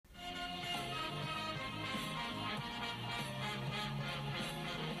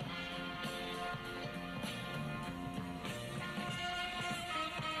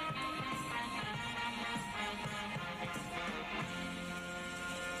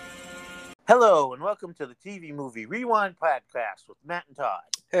Hello, and welcome to the TV Movie Rewind Podcast with Matt and Todd.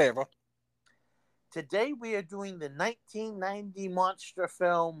 Hey, everyone. Today we are doing the 1990 monster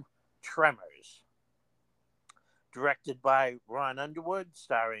film Tremors, directed by Ron Underwood,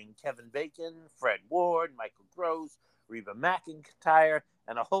 starring Kevin Bacon, Fred Ward, Michael Gross, Reba McEntire,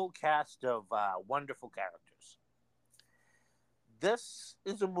 and a whole cast of wonderful characters. This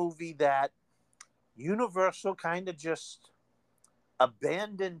is a movie that Universal kind of just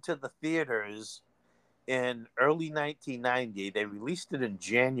abandoned to the theaters in early 1990. They released it in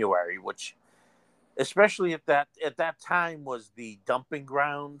January, which, especially at that time, was the dumping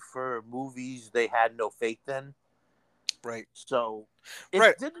ground for movies they had no faith in. Right. So it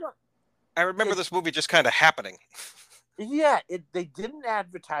Right. did not. I remember It this movie just kind of happening. Yeah, they didn't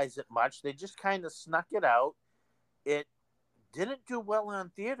advertise it much. They just kind of snuck it out. It didn't do well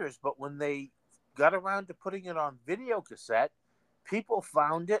on theaters, but when they got around to putting it on video cassette, people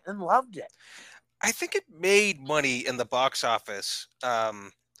found it and loved it. I think it made money in the box office.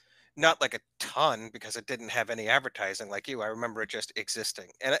 Not like a ton because it didn't have any advertising like you. I remember it just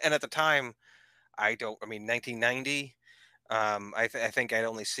existing. And at the time, 1990, I think I'd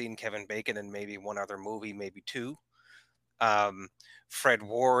only seen Kevin Bacon in maybe one other movie, maybe two. Um, Fred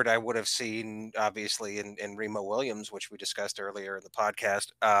Ward, I would have seen obviously in Remo Williams, which we discussed earlier in the podcast.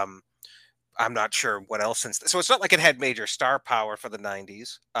 I'm not sure what else since. So it's not like it had major star power for the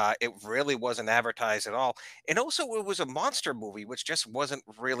 90s. It really wasn't advertised at all. And also, it was a monster movie, which just wasn't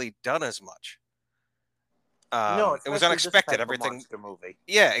really done as much. No, It was especially this unexpected. type of Everything. monster movie.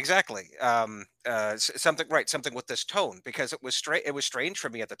 Yeah, exactly. Something right, something with this tone because it was straight. It was strange for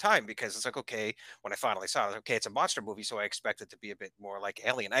me at the time because it's like, okay, when I finally saw it, I was like, okay, it's a monster movie, so I expected it to be a bit more like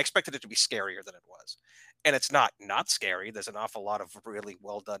Alien. I expected it to be scarier than it was, and it's not scary. There's an awful lot of really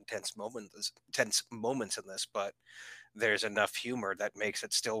well done tense moments in this, but there's enough humor that makes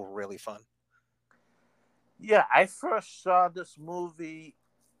it still really fun. Yeah, I first saw this movie.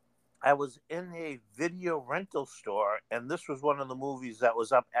 I was in a video rental store, and this was one of the movies that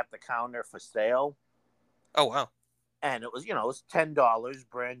was up at the counter for sale. Oh wow, And it was $10,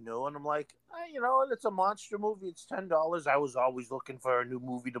 brand new. And I'm like, it's a monster movie. It's $10. I was always looking for a new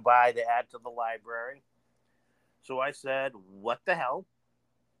movie to buy to add to the library. So I said, what the hell?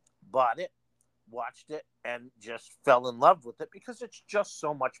 Bought it, watched it, and just fell in love with it because it's just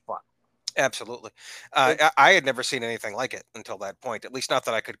so much fun. absolutely. It, I had never seen anything like it until that point, at least not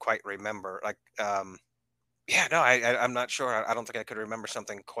that I could quite remember. Yeah, no, I'm not sure. I don't think I could remember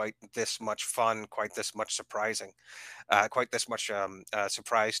something quite this much fun, quite this much surprising, quite this much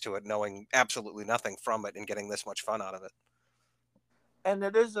surprise to it, knowing absolutely nothing from it and getting this much fun out of it. and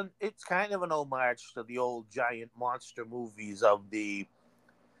it's kind of an homage to the old giant monster movies of the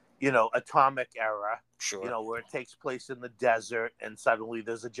atomic era, Sure. where it takes place in the desert and suddenly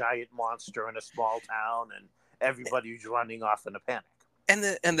there's a giant monster in a small town and everybody's running off in a panic. And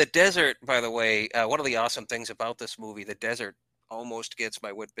the desert, by the way, one of the awesome things about this movie, the desert almost gets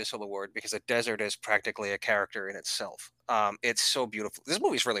my Whit Bissell Award because the desert is practically a character in itself. It's so beautiful. This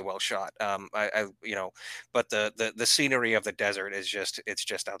movie's really well shot. But the scenery of the desert is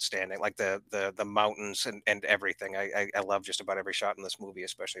just outstanding. Like the mountains and everything. I love just about every shot in this movie,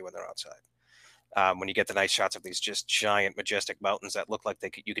 especially when they're outside. When you get the nice shots of these just giant, majestic mountains that look like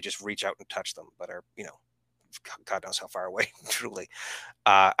you could just reach out and touch them, but are God knows how far away, truly.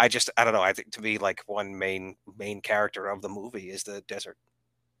 I don't know. I think to me, like one main character of the movie is the desert.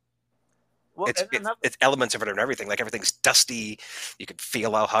 Well, It's and it's another it's elements of it and everything. Like everything's dusty. You can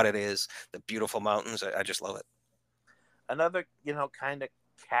feel how hot it is. The beautiful mountains. I just love it. another kind of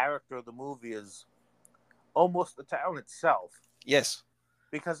character of the movie is almost the town itself, Yes.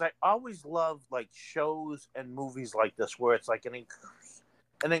 because I always love like shows and movies like this where it's like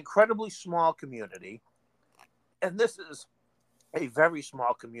an incredibly small community, and this is a very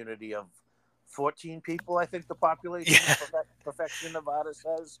small community of 14 people. I think the population Yeah. perfection Nevada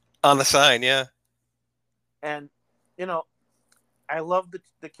says. On the sign. Yeah. And you know I love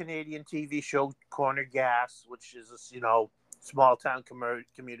the Canadian TV show Corner Gas, which is a small town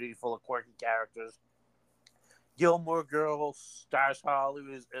community full of quirky characters. Gilmore Girls, Stars Hollow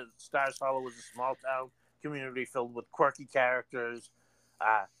was a small town community filled with quirky characters.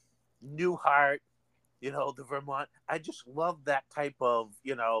 uh Newhart, the Vermont. I just love that type of,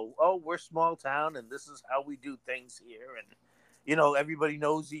 oh, we're small town and this is how we do things here. And, everybody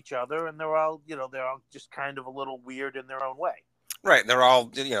knows each other and they're all just kind of a little weird in their own way. Right. They're all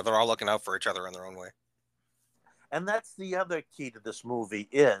looking out for each other in their own way. And that's the other key to this movie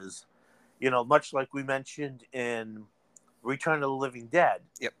is, much like we mentioned in Return of the Living Dead,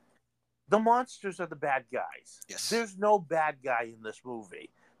 Yep. the monsters are the bad guys. Yes. There's no bad guy in this movie.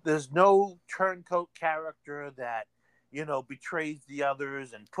 There's no turncoat character that, betrays the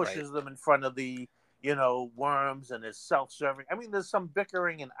others and Right. pushes them in front of the, worms and is self-serving. I mean, there's some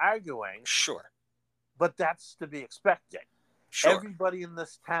bickering and arguing, Sure. but that's to be expected. Sure. Everybody in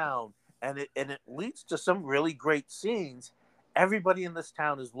this town, and it leads to some really great scenes. Everybody in this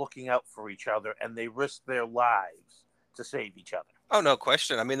town is looking out for each other, and they risk their lives to save each other. Oh, no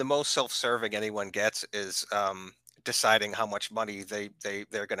question. I mean, the most self-serving anyone gets is deciding how much money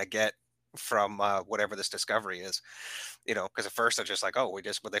they're going to get from whatever this discovery is. Because at first they're just like, oh, we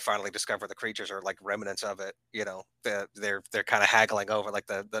just when they finally discover the creatures are like remnants of it. They're kind of haggling over like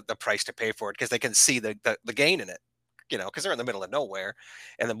the price to pay for it because they can see the gain in it. Because they're in the middle of nowhere,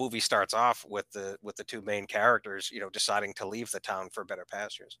 and the movie starts off with the two main characters, deciding to leave the town for better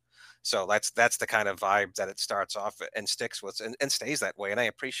pastures. So that's the kind of vibe that it starts off and sticks with and stays that way, and I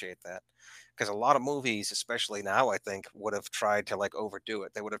appreciate that because a lot of movies, especially now, I think would have tried to like overdo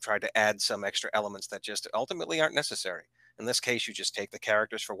it. They would have tried to add some extra elements that just ultimately aren't necessary. In this case, you just take the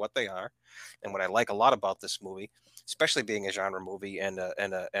characters for what they are, and what I like a lot about this movie, especially being a genre movie and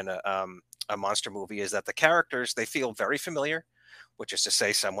a monster movie, is that the characters they feel very familiar, which is to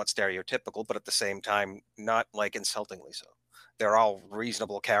say somewhat stereotypical, but at the same time not like insultingly so. They're all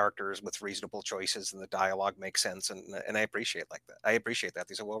reasonable characters with reasonable choices, and the dialogue makes sense, and I appreciate like that. I appreciate that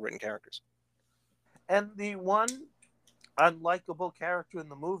these are well written characters. And the one unlikable character in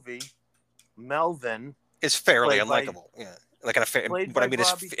the movie, Melvin, It's fairly played by unlikable, yeah. Like in a fair, played but I by mean,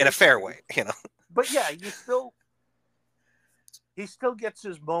 it's Bobby in a fair Cannavale. way. But yeah, he still gets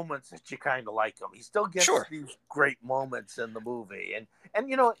his moments that you kind of like him. He still gets Sure. these great moments in the movie, and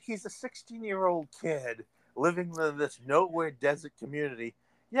he's a 16-year-old kid living in this nowhere desert community.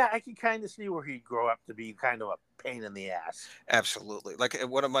 Yeah, I can kind of see where he'd grow up to be kind of a pain in the ass. Absolutely. Like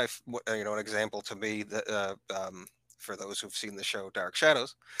one of my, an example to me that, for those who've seen the show Dark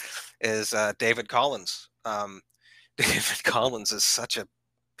Shadows, is David Collins. David Collins is such a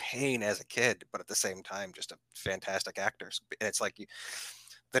pain as a kid, but at the same time, just a fantastic actor. And it's like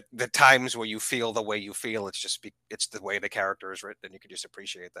the times where you feel the way you feel, it's the way the character is written, and you can just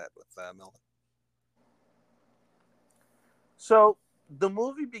appreciate that with Melvin. So the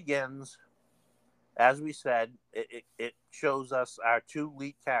movie begins, as we said. It shows us our two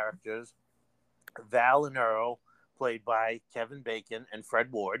lead characters, Val and Earl, played by Kevin Bacon and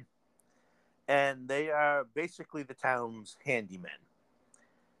Fred Ward, and they are basically the town's handymen,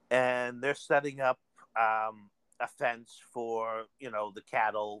 and they're setting up a fence for the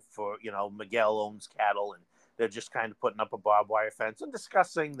cattle. For Miguel owns cattle, and they're just kind of putting up a barbed wire fence and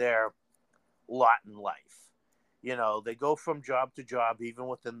discussing their lot in life. They go from job to job, even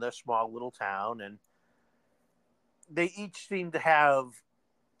within their small little town, and they each seem to have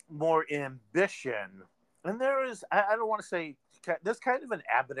more ambition. And there is, I don't want to say, there's kind of an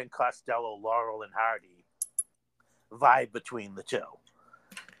Abbott and Costello, Laurel and Hardy vibe between the two.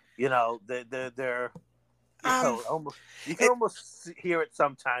 They're Um, almost, you can it almost hear it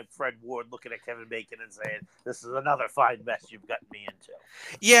sometimes. Fred Ward looking at Kevin Bacon and saying, "This is another fine mess you've gotten me into."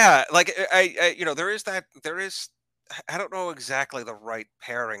 Yeah, like there is. I don't know exactly the right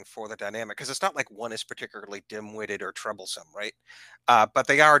pairing for the dynamic because it's not like one is particularly dim-witted or troublesome, right? But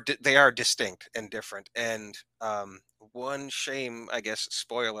they are distinct and different. And one shame, I guess,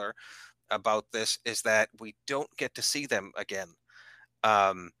 spoiler about this is that we don't get to see them again.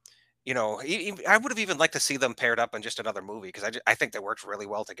 Um, I would have even liked to see them paired up in just another movie because I think they worked really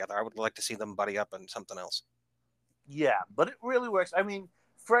well together. I would like to see them buddy up in something else. Yeah, but it really works. I mean,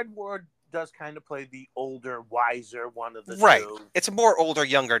 Fred Ward does kind of play the older, wiser one of the Right. two. It's a more older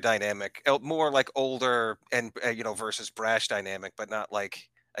younger dynamic, more like older and versus brash dynamic, but not like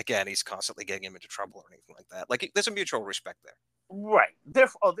again he's constantly getting him into trouble or anything like that. Like there's a mutual respect there. Right. They're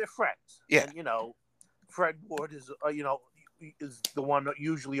friends, Yeah. and Fred Ward is the one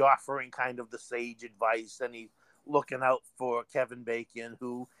usually offering kind of the sage advice, and he's looking out for Kevin Bacon,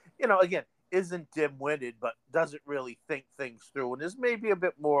 who again isn't dim-witted, but doesn't really think things through, and is maybe a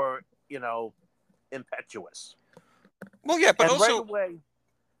bit more impetuous. Well, yeah, but And also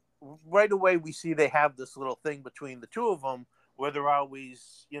right away we see they have this little thing between the two of them where they're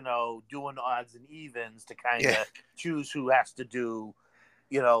always doing odds and evens to kind yeah, of choose who has to do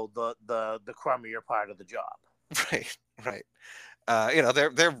the crummier part of the job. right, right.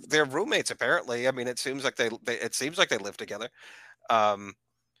 They're roommates apparently. I mean, it seems like it seems like they live together. Um,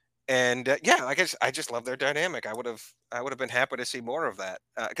 and yeah, I just love their dynamic. I would have been happy to see more of that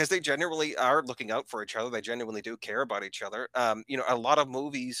because they genuinely are looking out for each other. They genuinely do care about each other. A lot of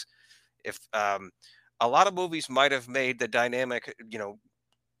movies, if a lot of movies might have made the dynamic,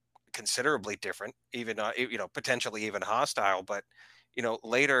 considerably different, even potentially even hostile. But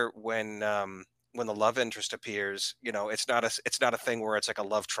later when the love interest appears, it's not a thing where it's like a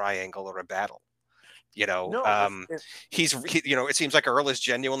love triangle or a battle. You know, No, um, it seems like Earl is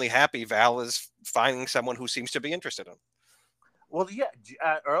genuinely happy. Val is finding someone who seems to be interested in him. well, yeah,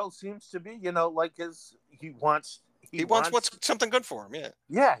 Earl seems to be, like he He wants what's wants, something good for him. Yeah.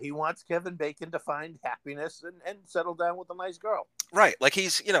 yeah, he wants Kevin Bacon to find happiness and settle down with a nice girl. Right. Like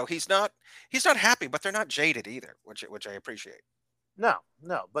he's not happy, but they're not jaded either, which I appreciate. No,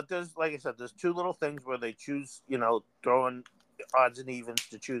 no, but there's, like I said, there's two little things where they choose, throwing odds and evens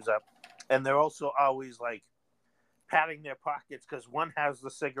to choose up, and they're also always like patting their pockets because one has the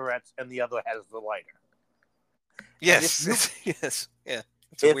cigarettes and the other has the lighter. And if you Yes. Yes. Yeah.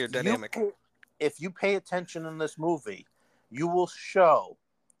 It's a if weird you dynamic. pay, if you pay attention in this movie, you will show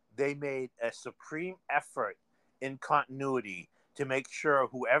they made a supreme effort in continuity to make sure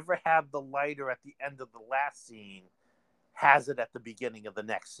whoever had the lighter at the end of the last scene has it at the beginning of the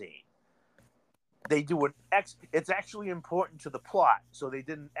next scene. They do it's actually important to the plot, so they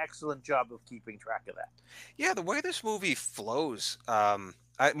did an excellent job of keeping track of that. Yeah, the way this movie flows.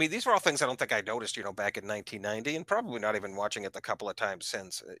 I mean, these were all things I don't think I noticed, back in 1990, and probably not even watching it the couple of times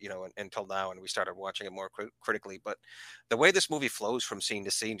since, until now, and we started watching it more critically. But the way this movie flows from scene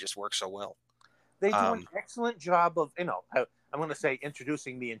to scene just works so well. They do an Um, excellent job of, I'm going to say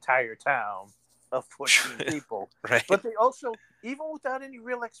introducing the entire town of 14 people, right? but they also, even without any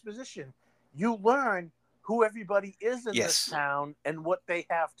real exposition, you learn who everybody is in this Yes, town and what they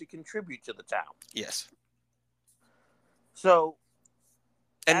have to contribute to the town. yes. So,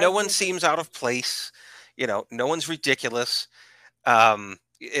 And no as one they get, seems out of place. No one's ridiculous.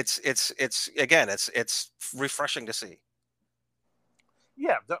 It's again, it's refreshing to see.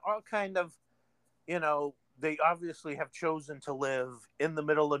 yeah, they're all kind of, they obviously have chosen to live in the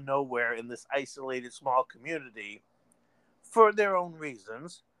middle of nowhere in this isolated small community for their own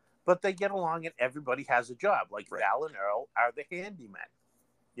reasons, but they get along and everybody has a job. Like Right. Val and Earl are the handymen,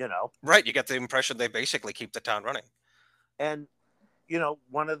 you know, Right. You get the impression they basically keep the town running. and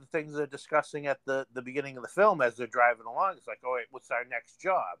one of the things they're discussing at the beginning of the film as they're driving along is like, "Oh, wait, what's our next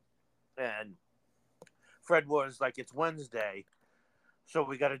job?" And Fred was like, "It's Wednesday, so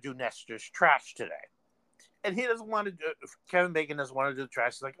we got to do Nestor's trash today." And he doesn't want to do. Kevin Bacon doesn't want to do the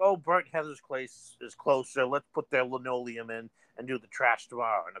trash. He's like, "Oh, Bert Heather's place is closer. Let's put their linoleum in and do the trash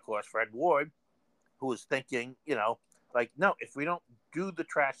tomorrow." And of course, Fred Ward, who was thinking, like, no, if we don't do the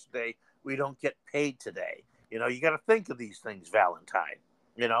trash today, we don't get paid today. You got to think of these things, Valentine.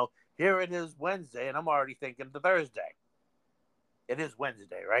 Here it is Wednesday, and I'm already thinking to Thursday. It is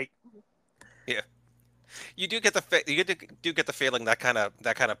Wednesday, right? Yeah. You do get do get the feeling that kind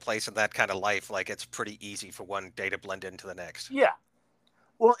of place and that kind of life, like it's pretty easy for one day to blend into the next. Yeah.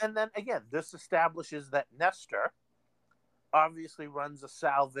 Well, and then again, this establishes that Nestor obviously runs a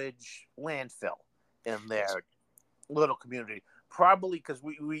salvage landfill in Yes. their little community. Probably because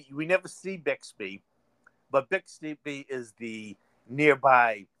we never see Bixby, but Bixby is the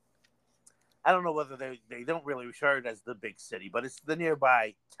nearby. I don't know whether they don't really refer it as the big city, but it's the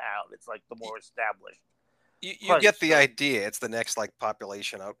nearby town. It's like the Y- more established you get place. the So idea. It's the next like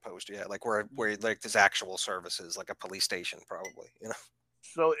population outpost. Yeah, like where like there's actual services, like a police station, probably.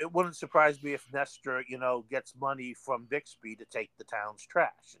 so it wouldn't surprise me if Nestor, gets money from Bixby to take the town's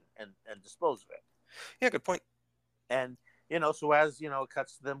trash and dispose of it. Yeah, good point. And so as it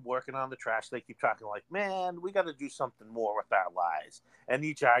cuts to them working on the trash, they keep talking like, "Man, we got to do something more with our lives," and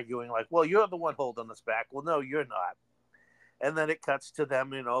each arguing like, "Well, you're the one holding us back." Well, no, you're not. And then it cuts to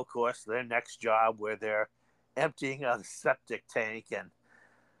them, of course, their next job where they're emptying a septic tank, and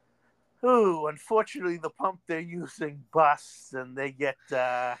unfortunately, the pump they're using busts, and they get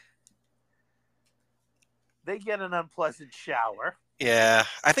an unpleasant shower. Yeah,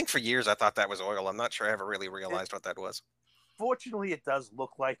 I think for years I thought that was oil. I'm not sure I ever really It, realized what that was. Fortunately, it does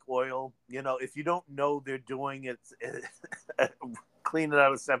look like oil. If you don't know they're doing it, cleaning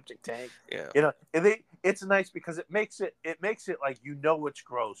out a septic tank. Yeah, It's nice because it makes it like it's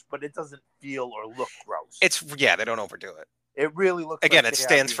gross, but it doesn't feel or look gross. yeah, they don't overdo it. It really looks Again, like it they are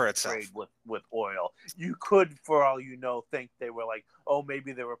stands being for sprayed itself. with oil. You could, for all you know, think they were like, oh,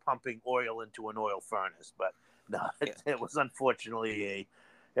 maybe they were pumping oil into an oil furnace, but no, Yeah. it was unfortunately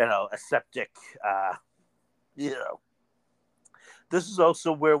a septic. Uh, you know, this is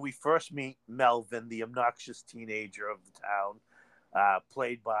also where we first meet Melvin, the obnoxious teenager of the town,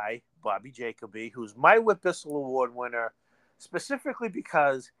 played by Bobby Jacoby, who's my Whip Bissell Award winner, specifically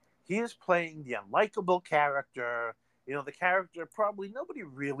because he is playing the unlikable character, the character probably nobody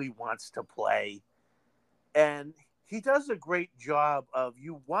really wants to play. And he does a great job of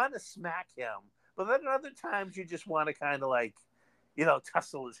you want to smack him, but then at other times you just want to kind of like,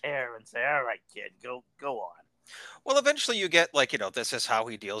 tussle his hair and say, "All right, kid, go on." Well, eventually you get like, this is how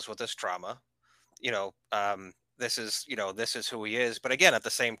he deals with this trauma. This is who he is. But again, at the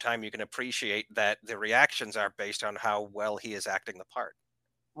same time, you can appreciate that the reactions are based on how well he is acting the part,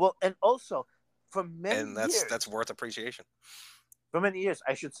 Well, and also for many and that's years, worth appreciation.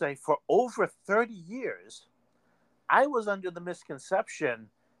 I should say, for over 30 years, I was under the misconception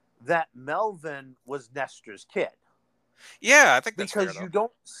that Melvin was Nestor's kid Yeah, I think that's fair because though. you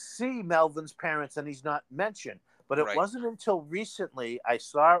don't see Melvin's parents and he's not mentioned. But it Right. wasn't until recently I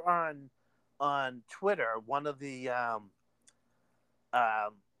saw on Twitter one of the um,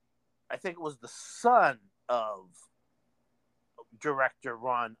 I think it was the son of director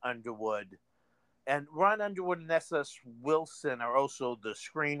Ron Underwood. And Ron Underwood and S.S. Wilson are also the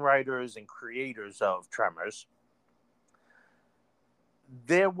screenwriters and creators of Tremors.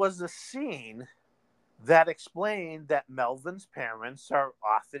 There was a scene that explained that Melvin's parents are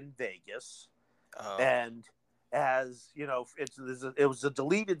off in Vegas. Oh, And as you know, it was a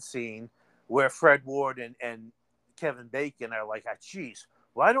deleted scene where Fred Ward and Kevin Bacon are like, geez,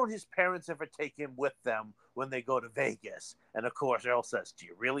 why don't his parents ever take him with them when they go to Vegas? And of course, Earl says, do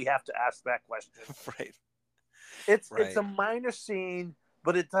you really have to ask that question? right, It's right. a minor scene,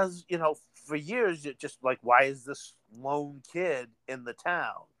 but it does, for years, it just like, why is this lone kid in the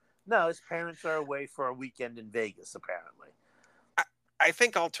town? No, his parents are away for a weekend in Vegas, apparently. I, I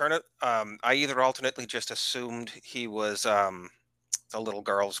think I either alternately just assumed he was the little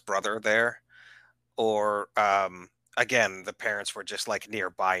girl's brother there, or again the parents were just like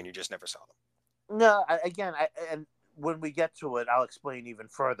nearby and you just never saw them. No, again, and when we get to it, I'll explain even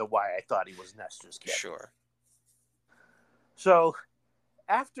further why I thought he was Nestor's kid. Sure. So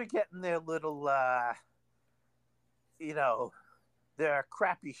after getting their little, you know, their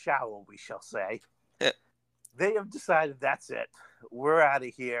crappy shower, we shall say, Yeah. they have decided that's it. We're out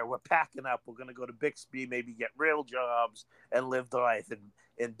of here. We're packing up. We're going to go to Bixby, maybe get real jobs and live the life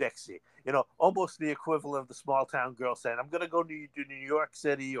in Bixby. Almost the equivalent of the small town girl saying, I'm going to go to New York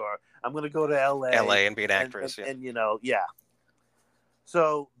City or I'm going to go to LA. LA and be an And, and, actress. Yeah. and, yeah.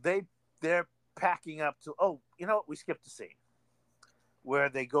 So they're packing up to, what? We skipped a scene where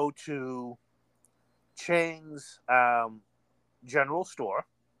they go to Chang's general store,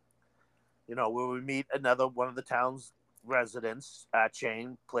 where we meet another one of the town's residents,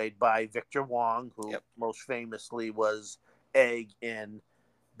 Chang, played by Victor Wong, who Yep. most famously was Egg in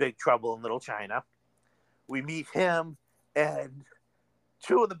Big Trouble in Little China. We meet him and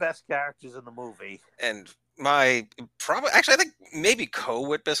two of the best characters in the movie. And my probably actually I think maybe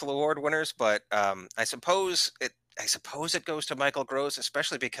co-Whit Bissell Award winners, but I suppose it goes to Michael Gross,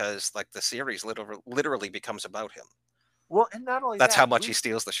 especially because like the series literally becomes about him. Well, and not only That's how that, much he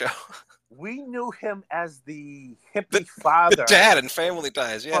steals the show. we knew him as the the hippie the father dad in Family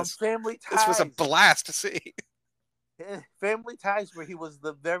Ties. from Yes, Family this was a Ties. blast to see. Family Ties, where he was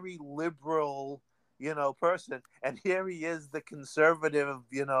the very liberal, person, and here he is, the conservative,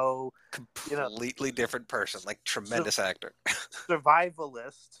 Completely different person, like su- tremendous actor.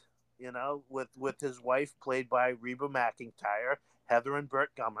 survivalist, with his wife played by Reba McEntire, Heather and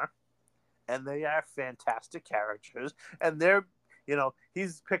Burt Gummer, and they are fantastic characters, and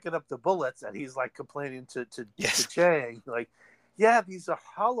he's picking up the bullets, and he's like complaining to Yes, Chang, like, yeah, these are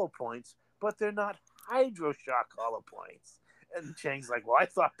hollow points, but they're not hydroshock hollow points. And Chang's like, well, I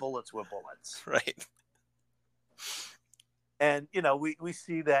thought bullets were bullets. right. And we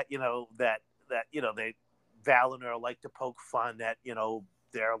see that they Val and Earl like to poke fun at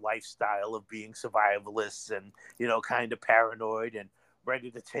their lifestyle of being survivalists and kind of paranoid and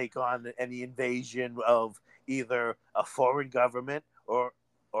ready to take on any invasion of either a foreign government or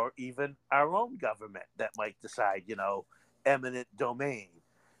even our own government that might decide eminent domain.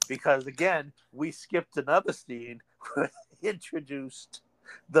 Because again, we skipped another scene where they introduced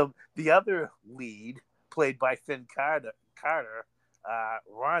the other lead, played by Finn Carter,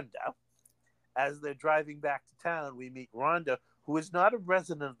 Rhonda. As they're driving back to town, we meet Rhonda, who is not a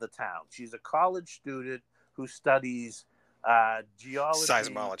resident of the town. She's a college student who studies geology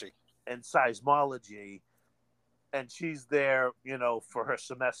Seismology. and seismology. And she's there, for her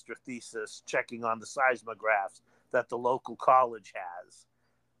semester thesis, checking on the seismographs that the local college has.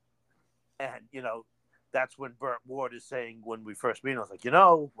 And, that's when Burt Ward is saying, when we first meet him, I was like,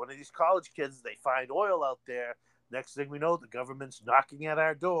 one of these college kids, they find oil out there. Next thing we know, the government's knocking at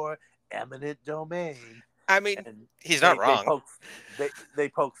our door, eminent domain. I mean, And he's not they wrong.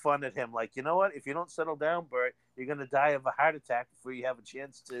 poke fun at him, like, you know what? If you don't settle down, Burt, you're going to die of a heart attack before you have a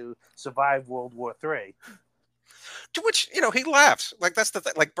chance to survive World War III. To which he laughs. Like that's the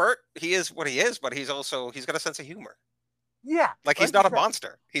thing. Like Bert, he is what he is, but he's got a sense of humor. Yeah, Like, he's like I not a said,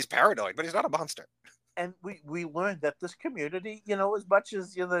 monster. He's paranoid, but he's not a monster. and we learned that this community, you know, as much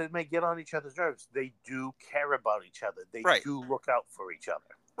as you know they may get on each other's nerves, they do care about each other. They Right. do look out for each other.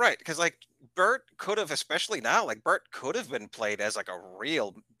 Right, because like Bert could have, especially now, like Bert could have been played as like a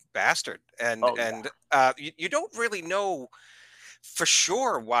real bastard, Oh yeah, and you don't really know for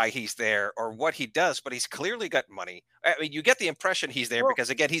sure why he's there or what he does, but he's clearly got money. I mean, you get the impression he's there well because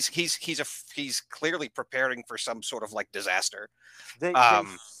again, he's clearly preparing for some sort of like disaster. they they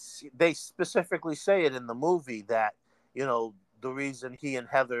Um, they specifically say it in the movie that you know the reason he and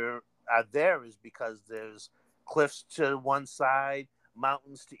Heather are there is because there's cliffs to one side,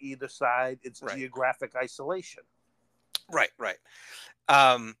 mountains to either side. It's right, geographic isolation. right.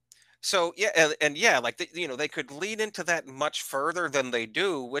 Um, so yeah, and yeah, like you know, they could lean into that much further than they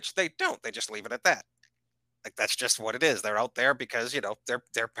do, which they don't. They just leave it at that. Like that's just what it is. They're out there because you know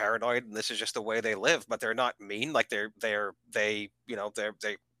they're paranoid and this is just the way they live. But they're not mean. Like they you know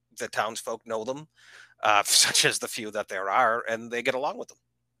they the townsfolk know them, such as the few that there are, and they get along with them.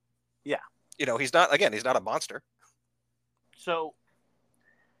 Yeah. You know, he's not a monster. So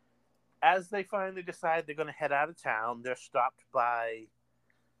as they finally decide they're going to head out of town, they're stopped by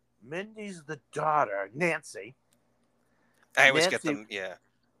Mindy's the daughter, Nancy. I always get Nancy them. Yeah,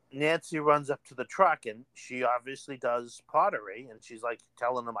 Nancy runs up to the truck and she obviously does pottery and she's like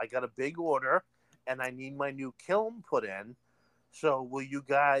telling them I got a big order and I need my new kiln put in. So will you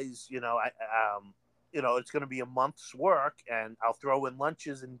guys, it's going to be a month's work and I'll throw in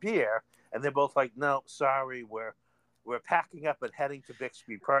lunches and beer. And they're both like, no, sorry, we're packing up and heading to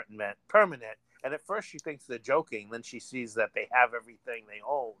Bixby permanent. And at first she thinks they're joking. Then she sees that they have everything they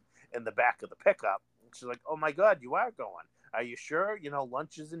own in the back of the pickup. And she's like, oh my God, you are going. Are you sure? You know,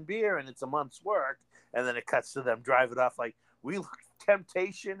 lunches and beer and it's a month's work. And then it cuts to them driving off like, we looked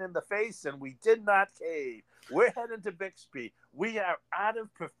temptation in the face and we did not cave. We're heading to Bixby. We are out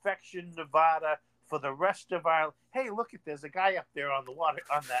of Perfection, Nevada for the rest of our. Hey, look at there's a guy up there on the water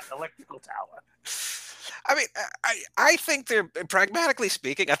on that electrical tower. I mean, I think they're pragmatically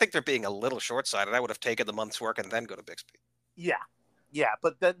speaking. I think they're being a little short sighted. I would have taken the month's work and then go to Bixby. Yeah, yeah,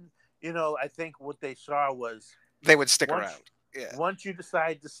 but then I think what they saw was They would stick once around. Yeah. once you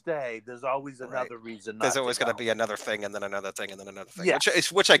decide to stay, there's always Right. another reason There's not to always going to go. be another thing, and then another thing, and then another thing,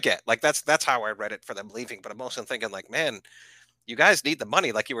 Yes, which I get. Like that's how I read it for them leaving. But I'm also thinking, like, man, you guys need the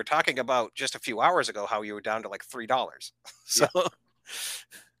money. Like you were talking about just a few hours ago, how you were down to like $3. So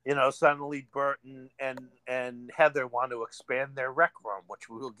yeah. Suddenly Burton and Heather want to expand their rec room, which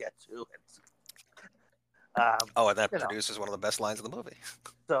we will get to. Um, oh, and that you know, produces one of the best lines of the movie.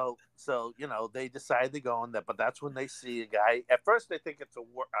 so they decide to go on that, but that's when they see a guy. At first, they think it's an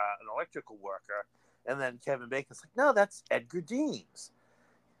electrical worker, and then Kevin Bacon's like, "No, that's Edgar Deems."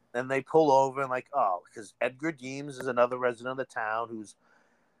 And they pull over and like, oh, because Edgar Deems is another resident of the town who's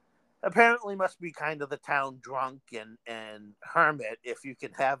apparently must be kind of the town drunk and hermit, if you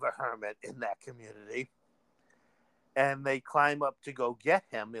can have a hermit in that community. And they climb up to go get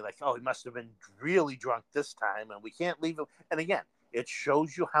him. They're like, oh, he must have been really drunk this time, and we can't leave him. And again, it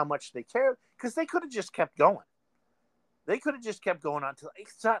shows you how much they care because they could have just kept going. They could have just kept going on to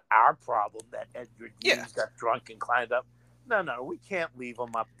it's not our problem that Edgar Yeah, Deems got drunk and climbed up. No, we can't leave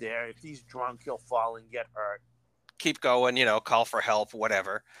him up there. If he's drunk, he'll fall and get hurt. keep going. You know, call for help,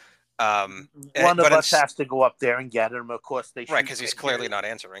 whatever. One of But us it's has to go up there and get him. Of course, they right shoot because he's here, clearly not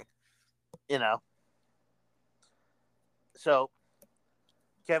answering. you know. So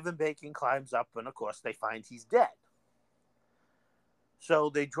Kevin Bacon climbs up, and of course, they find he's dead. So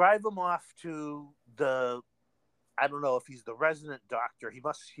they drive him off to the. I don't know if he's the resident doctor.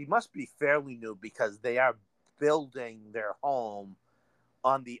 He must be fairly new because they are building their home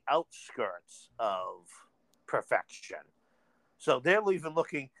on the outskirts of Perfection. So they're even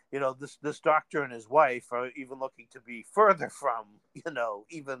looking, this doctor and his wife are even looking to be further from,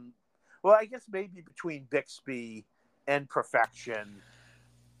 even, well, I guess maybe between Bixby and Perfection.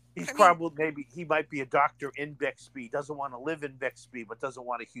 He's I mean, probably maybe he might be a doctor in Bixby, doesn't want to live in Bixby, but doesn't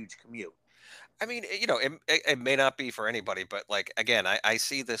want a huge commute. you know, it may not be for anybody, but like again, I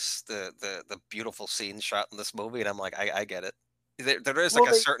see this the beautiful scenes shot in this movie, and I'm like, I get it. There is like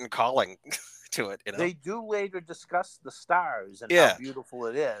Well, a they certain calling to it, you know. they do later discuss the stars and how Yeah, beautiful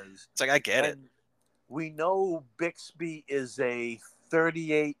it is, it's like I get it. and we know Bixby is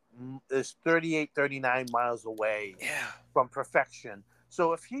 38 39 miles away Yeah. from Perfection.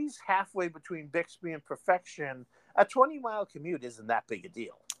 So if he's halfway between Bixby and Perfection, a 20-mile commute isn't that big a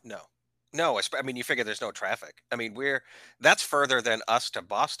deal. No. No, I mean, you figure there's no traffic. I mean, that's further than us to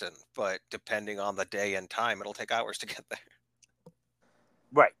Boston, but depending on the day and time, it'll take hours to get there.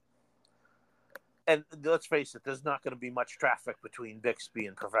 Right. And let's face it, there's not going to be much traffic between Bixby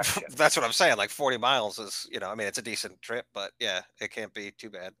and Perfection. That's what I'm saying. Like 40 miles is, I mean, it's a decent trip, but yeah, it can't be too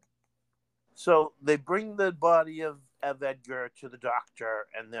bad. So they bring the body of Edgar to the doctor,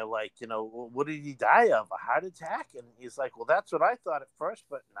 and they're like, well, what did he die of? A heart attack? And he's like, well, that's what I thought at first,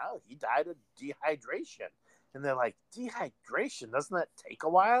 but no, he died of dehydration. And they're like, dehydration? Doesn't that take a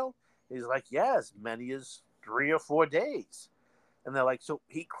while? He's like, yeah, as many as 3 or 4 days. And they're like, so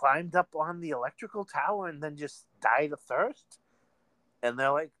he climbed up on the electrical tower and then just died of thirst? And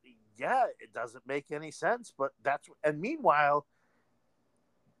they're like, yeah, it doesn't make any sense, but that's... And meanwhile,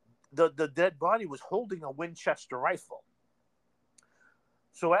 the dead body was holding a Winchester rifle.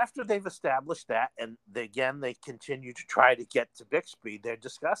 So after they've established that, and they continue to try to get to Bixby, they're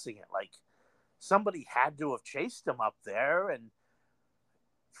discussing it. Like, somebody had to have chased him up there, and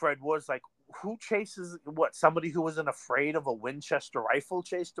Fred Ward's like, who chases what? Somebody who wasn't afraid of a Winchester rifle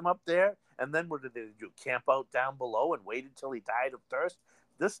chased him up there? And then what did they do? Camp out down below and wait until he died of thirst?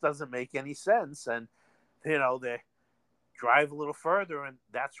 This doesn't make any sense. And, they drive a little further, and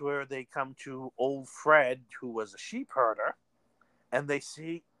that's where they come to old Fred, who was a sheep herder, and they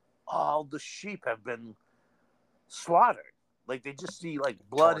see all the sheep have been slaughtered. Like, they just see, like,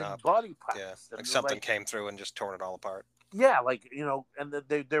 blood and body parts. Yeah, like something came through and just torn it all apart. Yeah, like, and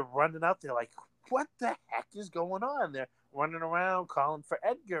they're running out there like, what the heck is going on? They're running around calling for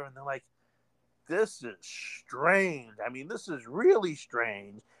Edgar, and they're like, this is strange. I mean, this is really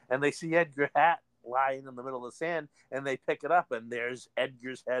strange. And they see Edgar's hat lying in the middle of the sand, and they pick it up, and there's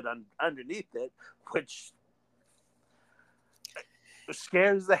Edgar's head underneath it, which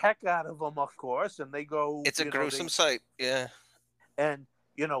scares the heck out of them, of course. And they go, it's a gruesome sight. Yeah. And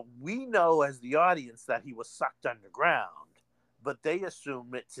we know as the audience that he was sucked underground, but they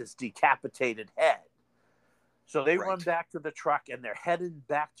assume it's his decapitated head. So they run back to the truck, and they're heading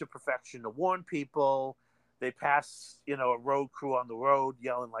back to Perfection to warn people. They pass, a road crew on the road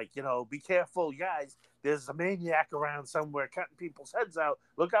yelling like, be careful, guys. There's a maniac around somewhere cutting people's heads out.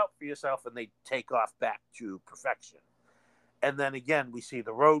 Look out for yourself. And they take off back to Perfection. And then again, we see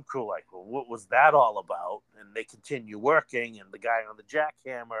the road crew like, well, what was that all about? And they continue working, and the guy on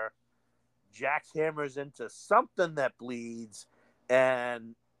the jackhammers into something that bleeds,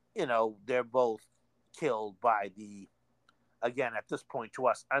 and, they're both killed by the, again, at this point to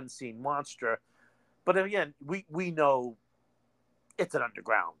us, unseen monster. But again, we know it's an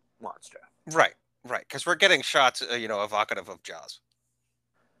underground monster. Right. Because we're getting shots, evocative of Jaws.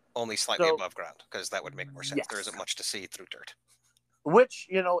 Only slightly above ground, because that would make more sense. Yes. There isn't much to see through dirt. Which,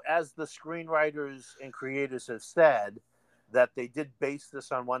 as the screenwriters and creators have said, that they did base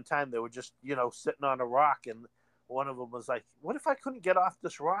this on one time. They were just, sitting on a rock, and one of them was like, what if I couldn't get off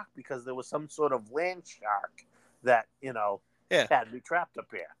this rock because there was some sort of land shark that, had me trapped up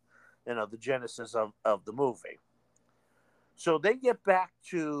here? The genesis of the movie. So they get back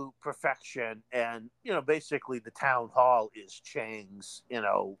to Perfection, and, basically the town hall is Chang's,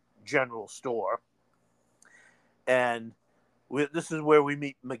 general store. And this is where we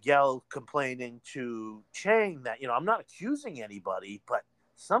meet Miguel complaining to Chang that, I'm not accusing anybody, but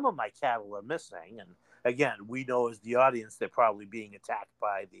some of my cattle are missing. And again, we know as the audience, they're probably being attacked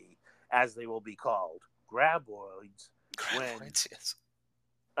by the, as they will be called, graboids. Yes.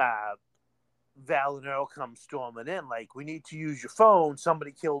 Val and Earl come storming in like, we need to use your phone.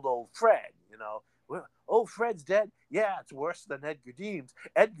 Somebody killed old Fred. Old Fred's dead. Yeah, it's worse than Edgar Deems.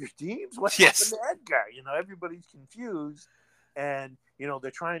 Edgar Deems? What happened to Edgar? Everybody's confused. And,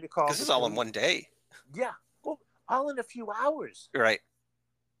 they're trying to call... This is all in one day. Yeah. Well, all in a few hours. Right.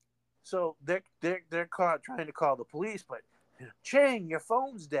 So they're trying to call the police, but, Chang, your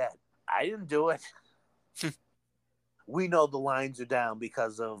phone's dead. I didn't do it. We know the lines are down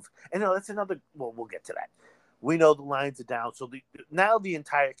because of... And that's another... Well, we'll get to that. We know the lines are down. So now the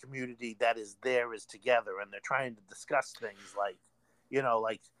entire community that is there is together, and they're trying to discuss things like,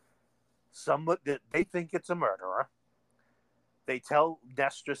 they think it's a murderer. They tell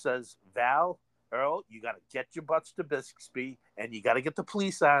Nestor, says, Val, Earl, you got to get your butts to Bixby, and you got to get the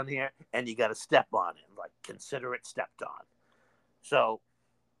police on here, and you got to step on it. Like, consider it stepped on. So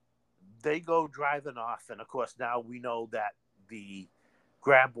they go driving off, and of course now we know that the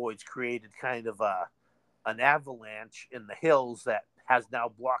graboids created kind of an avalanche in the hills that has now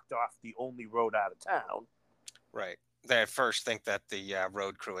blocked off the only road out of town. Right. They at first think that the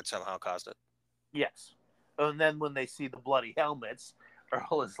road crew had somehow caused it. Yes. And then when they see the bloody helmets,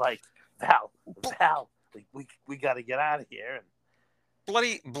 Earl is like, Val, we got to get out of here. And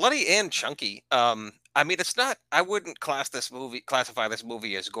bloody and chunky. I I mean, it's not. I wouldn't classify this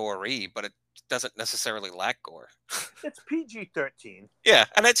movie as gory, but it doesn't necessarily lack gore. It's PG-13. Yeah,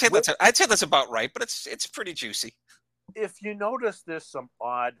 and With, I'd say that's about right, but it's pretty juicy. if you notice, there's some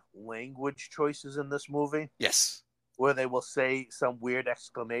odd language choices in this movie Yes, where they will say some weird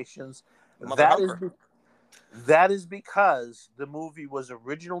exclamations. Mother That is Humper. that is because the movie was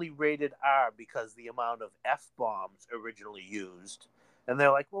originally rated R because the amount of F bombs originally used, and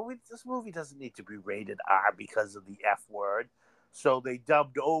they're like, well, this movie doesn't need to be rated R because of the F word, so they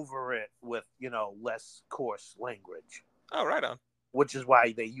dubbed over it with less coarse language, Oh, right on. which is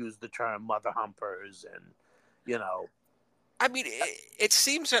why they use the term mother humpers and you know I mean, it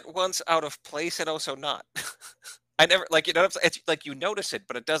seems at once out of place and also not. I never like it's like you notice it,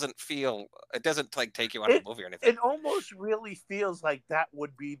 but it doesn't like take you out of it the movie or anything. it almost really feels like that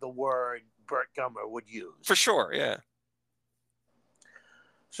would be the word Burt Gummer would For use. sure, yeah.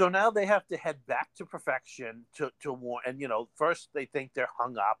 So now they have to head back to Perfection to warn, and first they think they're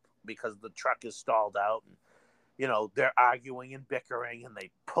hung up because the truck is stalled out, and they're arguing and bickering, and they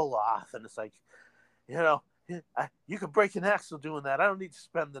pull off, and it's like, you know, you could break an axle doing that. I don't need to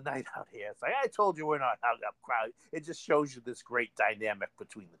spend the night out here. It's like, I told you we're not hung up, crowd. It just shows you this great dynamic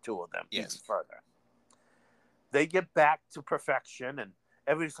between the two of them even Yes. further. They get back to Perfection, and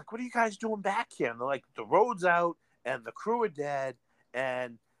everybody's like, what are you guys doing back here? And they're like, the road's out, and the crew are dead,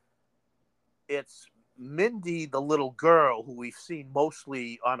 and it's Mindy, the little girl who we've seen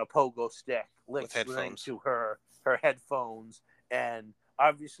mostly on a pogo stick, With listening headphones. to her headphones, and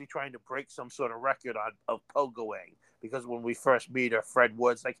obviously trying to break some sort of record of pogoing. Because when we first meet her, Fred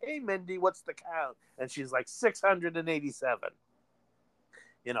Wood's like, "Hey, Mindy, what's the count?" And she's like, 687.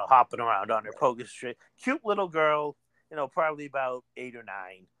 Hopping around on her pogo stick. Cute little girl. Probably about 8 or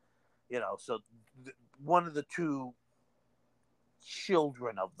 9. So one of the two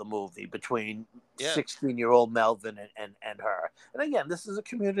children of the movie between Yeah. 16-year-old Melvin and her. And again, this is a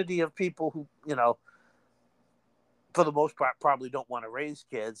community of people who, for the most part, probably don't want to raise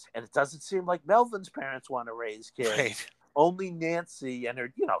kids. And it doesn't seem like Melvin's parents want to raise kids. Right. Only Nancy and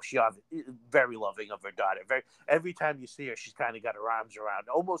her, she very loving of her daughter. Every time you see her, she's kind of got her arms around,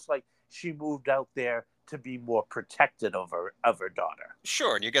 almost like she moved out there to be more protected of her daughter.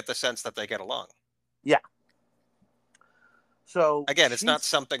 Sure, and you get the sense that they get along. Yeah. So Again, it's not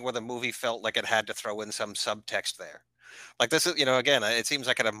something where the movie felt like it had to throw in some subtext there. Like this is, again, it seems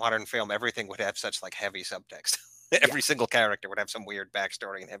like in a modern film, everything would have such like heavy subtext. Yeah. Every single character would have some weird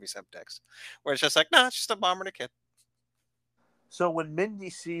backstory and heavy subtext. Where it's just like, no, it's just a bomber and a kid. So when Mindy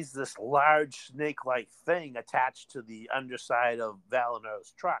sees this large snake-like thing attached to the underside of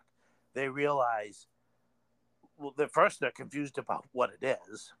Valino's truck, they realize, well, at first they're confused about what it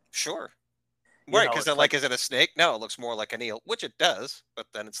is. Sure. Right, because they're like, is it a snake? No, it looks more like an eel, which it does. But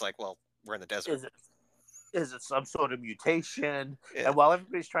then it's like, well, we're in the desert. Is it some sort of mutation? Yeah. And while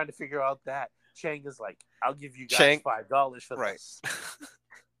everybody's trying to figure out that, Chang is like, I'll give you guys $5 for this.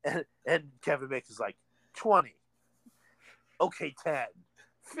 And Kevin Bacon's like, 20. Okay, 10.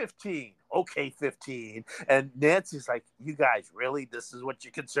 15. Okay, 15. And Nancy's like, you guys, really? This is what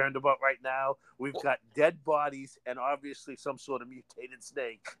you're concerned about right now? We've got dead bodies and obviously some sort of mutated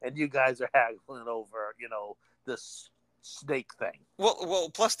snake, and you guys are haggling over, this snake thing. Well,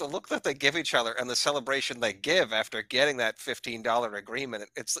 plus the look that they give each other and the celebration they give after getting that $15 agreement,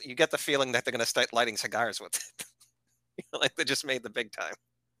 you get the feeling that they're going to start lighting cigars with it. Like they just made the big time.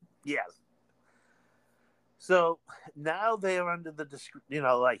 Yes. So now they are under the,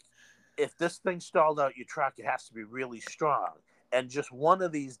 like, if this thing stalled out your truck, it has to be really strong. And just one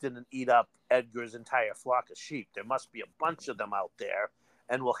of these didn't eat up Edgar's entire flock of sheep. There must be a bunch of them out there.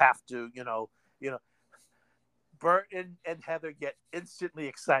 And we'll have to, Bert and Heather get instantly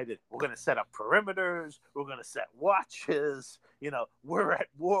excited. We're going to set up perimeters. We're going to set watches. We're at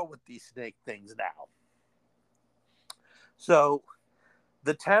war with these snake things now. So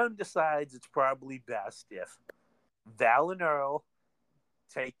the town decides it's probably best if Val and Earl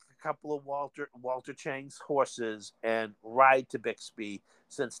take a couple of Walter Chang's horses and ride to Bixby,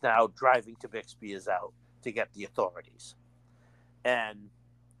 since now driving to Bixby is out, to get the authorities. And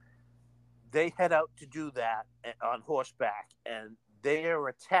they head out to do that on horseback, and they are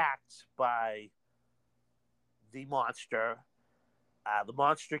attacked by the monster. The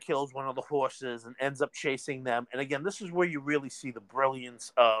monster kills one of the horses and ends up chasing them. And again, this is where you really see the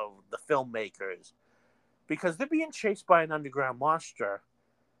brilliance of the filmmakers, because they're being chased by an underground monster.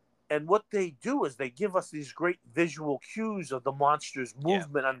 And what they do is they give us these great visual cues of the monster's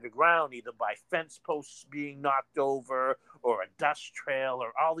movement underground, either by fence posts being knocked over or a dust trail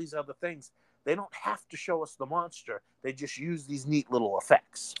or all these other things. They don't have to show us the monster. They just use these neat little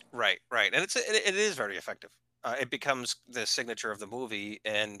effects. Right, right, and it is very effective. It becomes the signature of the movie,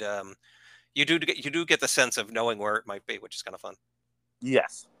 and you do get the sense of knowing where it might be, which is kind of fun.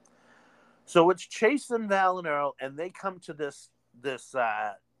 Yes. So it's Chase and Val and Earl, and they come to this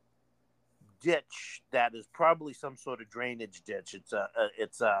ditch that is probably some sort of drainage ditch.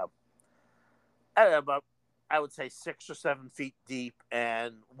 It's about, I would say, 6 or 7 feet deep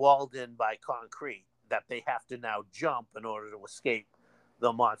and walled in by concrete that they have to now jump in order to escape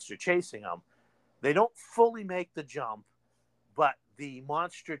the monster chasing them. They don't fully make the jump, but the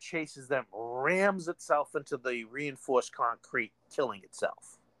monster chases them, rams itself into the reinforced concrete, killing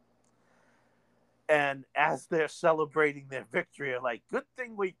itself. And as they're celebrating their victory, like, good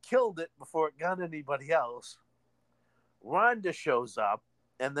thing we killed it before it got anybody else. Rhonda shows up,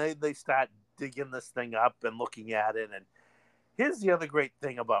 and they start digging this thing up and looking at it. And here's the other great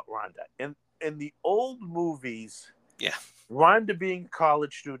thing about Rhonda. In the old movies, Yeah, Rhonda, being a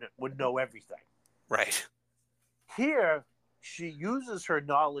college student, would know everything. right. Here, she uses her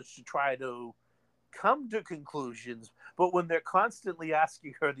knowledge to try to come to conclusions, but when they're constantly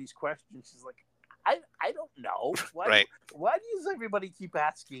asking her these questions, she's like, I don't know. Right. Why does everybody keep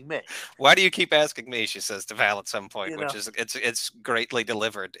asking me? Why do you keep asking me? She says to Val at some point, You which know, is it's greatly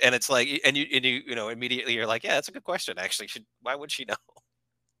delivered, and it's like, and you immediately you're like, yeah, that's a good question. Actually, why would she know?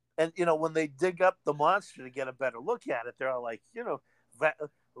 and when they dig up the monster to get a better look at it, they're all like,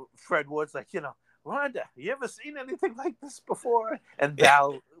 Fred Ward's like, Rhonda, you ever seen anything like this before? And Yeah,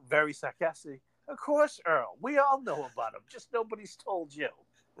 Val, very sarcastic, of course, Earl. We all know about him. Just nobody's told you.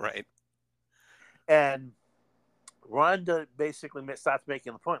 right. And Rhonda basically starts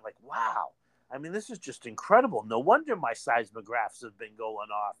making the point, like, wow, I mean, this is just incredible. No wonder my seismographs have been going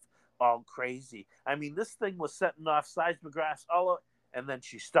off all crazy. I mean, this thing was setting off seismographs all over. And then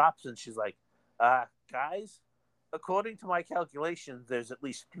she stops and she's like, guys, according to my calculations, there's at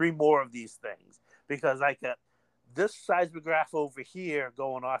least 3 more of these things, because I got this seismograph over here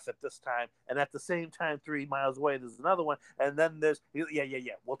going off at this time, and at the same time, 3 miles away, there's another one, and then there's, yeah,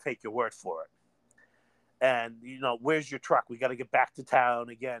 we'll take your word for it. And, where's your truck? We got to get back to town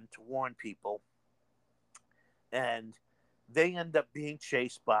again to warn people. And they end up being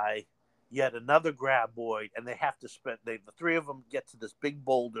chased by yet another graboid, and they have to the 3 of them get to this big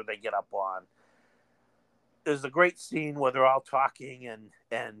boulder they get up on. There's a great scene where they're all talking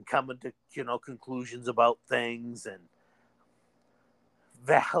and coming to, conclusions about things. And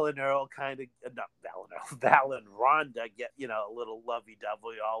Val and Earl not Val and Earl, Val and Rhonda get, a little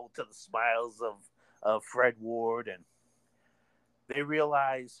lovey-dovey, all to the smiles of Fred Ward. And they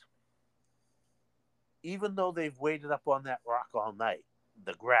realize, even though they've waited up on that rock all night,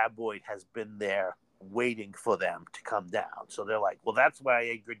 the graboid has been there waiting for them to come down. So they're like, well, that's why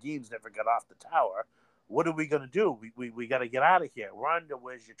Edgar Deems never got off the tower. What are we going to do? We got to get out of here. Rhonda,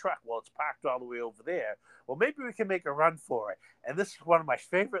 where's your truck? Well, it's parked all the way over there. Well, maybe we can make a run for it. And this is one of my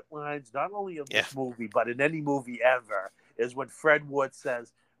favorite lines, not only of this movie, but in any movie ever, is when Fred Wood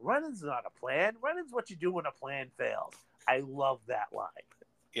says, running's not a plan. Running's what you do when a plan fails. I love that line.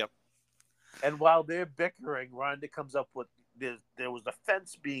 Yep. And while they're bickering, Rhonda comes up with, there was a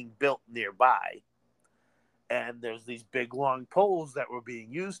fence being built nearby, and there's these big long poles that were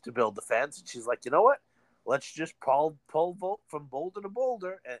being used to build the fence. And she's like, you know what? Let's just pole vault from boulder to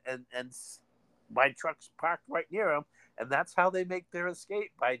boulder, and my truck's parked right near them, and that's how they make their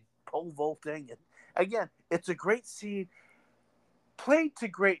escape, by pole vaulting. And again, it's a great scene, played to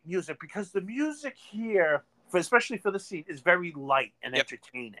great music, because the music here, especially for the scene, is very light and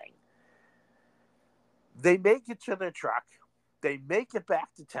entertaining. They make it to their truck. They make it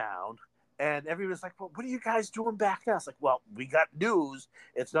back to town. And everybody's like, well, what are you guys doing back now? It's like, well, we got news.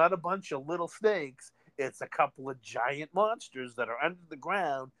 It's not a bunch of little snakes. It's a couple of giant monsters that are under the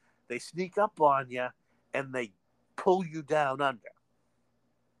ground. They sneak up on you, and they pull you down under.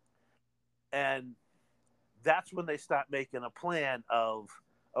 And that's when they start making a plan of,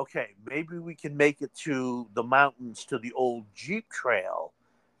 okay, maybe we can make it to the mountains, to the old Jeep trail,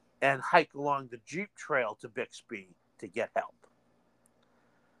 and hike along the Jeep trail to Bixby to get help.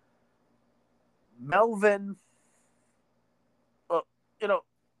 Melvin,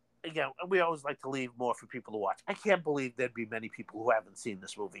 again, we always like to leave more for people to watch. I can't believe there'd be many people who haven't seen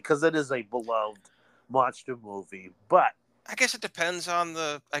this movie, because it is a beloved monster movie. But I guess it depends on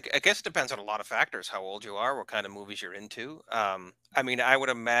I guess it depends on a lot of factors. How old you are, what kind of movies you're into. I mean, I would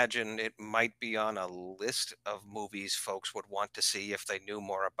imagine it might be on a list of movies folks would want to see if they knew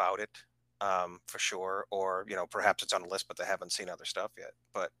more about it, for sure. Or perhaps it's on a list, but they haven't seen other stuff yet.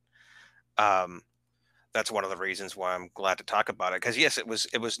 But um, That's one of the reasons why I'm glad to talk about it. Because yes, it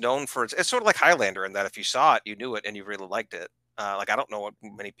was known for it's sort of like Highlander in that if you saw it, you knew it and you really liked it. Like I don't know what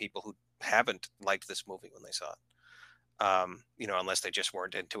many people who haven't liked this movie when they saw it. Unless they just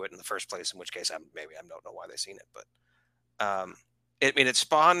weren't into it in the first place, in which case maybe I don't know why they've seen it, but um, it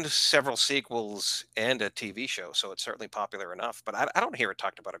spawned several sequels and a TV show, so it's certainly popular enough. But I don't hear it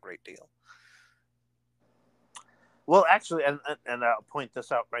talked about a great deal. Well, actually, and I'll point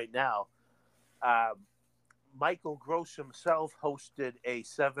this out right now. Um, Michael Gross himself hosted a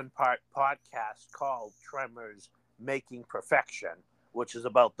 7-part podcast called Tremors Making Perfection, which is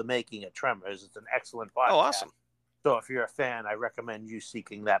about the making of Tremors. It's an excellent Oh, podcast. awesome! So if you're a fan, I recommend you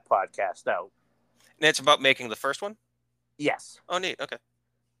seeking that podcast out. And it's about making the first one. Yes. Oh, neat. Okay.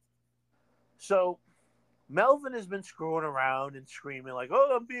 So Melvin has been screwing around and screaming like,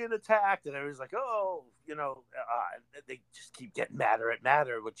 "Oh, I'm being attacked," and everyone's like, "Oh, they just keep getting madder and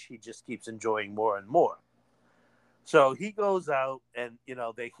madder," which he just keeps enjoying more and more. So he goes out, and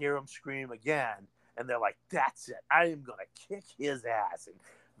they hear him scream again, and they're like, "That's it! I am gonna kick his ass." And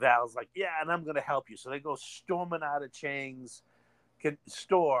Val's like, "Yeah, and I'm gonna help you." So they go storming out of Chang's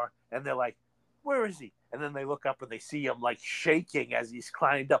store, and they're like, "Where is he?" And then they look up and they see him like shaking as he's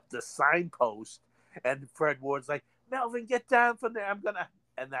climbed up the signpost. And Fred Ward's like, "Melvin, get down from there. I'm gonna."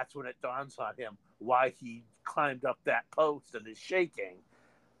 And that's when it dawns on him why he climbed up that post and is shaking.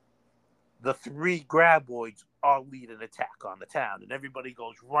 The 3 graboids all lead an attack on the town, and everybody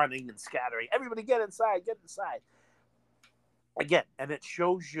goes running and scattering. Everybody get inside, get inside. Again, and it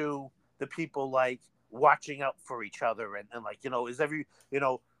shows you the people like watching out for each other, and like,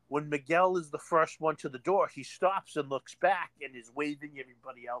 when Miguel is the first one to the door, he stops and looks back and is waving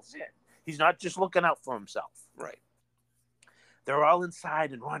everybody else in. He's not just looking out for himself. Right. They're all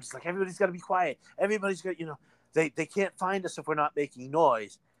inside, and Ron's like, everybody's got to be quiet. Everybody's got, they can't find us if we're not making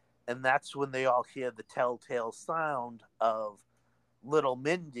noise. And that's when they all hear the telltale sound of little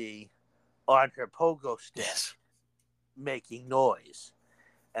Mindy on her pogo stick. Yes. Making noise.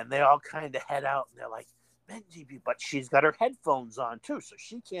 And they all kind of head out, and they're like, "Mindy," but she's got her headphones on too, so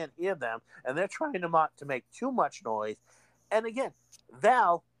she can't hear them. And they're trying not to make too much noise. And again,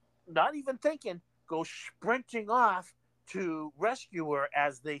 Val, not even thinking, goes sprinting off to rescue her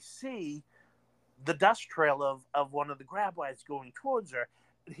as they see the dust trail of one of the graboids going towards her.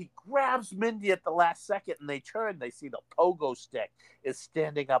 He grabs Mindy at the last second, and they turn. They see the pogo stick is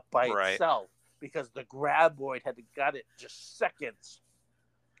standing up by itself because the graboid had got it just seconds,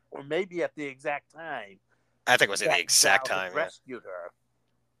 or maybe at the exact time. I think it was at the exact time. Rescued her.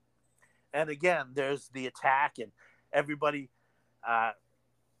 And again, there's the attack, and everybody.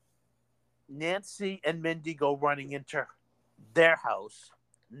 Nancy and Mindy go running into their house.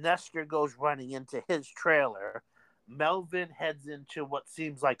 Nestor goes running into his trailer. Melvin heads into what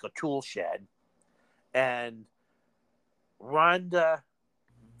seems like a tool shed. And Rhonda,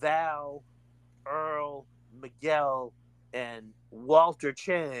 Val, Earl, Miguel, and Walter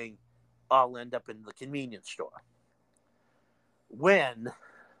Chang all end up in the convenience store. When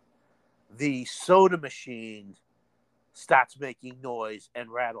the soda machine starts making noise and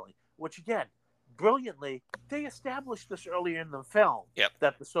rattling, which again, brilliantly, they established this earlier in the film. Yep.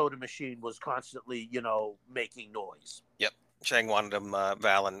 That the soda machine was constantly, making noise. Yep. Chang wanted them,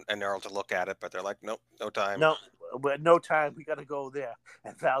 Val and Earl, to look at it, but they're like, nope, no time. No time. We got to go there.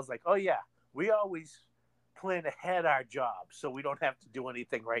 And Val's like, "Oh yeah, we always plan ahead our job, so we don't have to do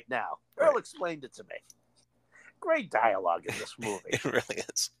anything right now." Right. Earl explained it to me. Great dialogue in this movie. It really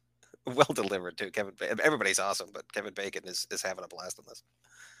is. Well delivered too. Everybody's awesome, but Kevin Bacon is having a blast on this.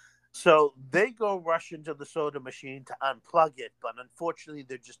 So they go rush into the soda machine to unplug it, but unfortunately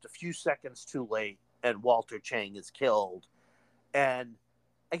they're just a few seconds too late, and Walter Chang is killed. And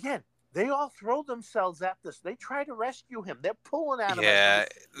again, they all throw themselves at this. They try to rescue him. They're pulling at him. Yeah,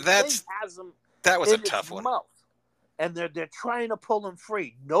 that was a tough one. Mouth. And they're trying to pull him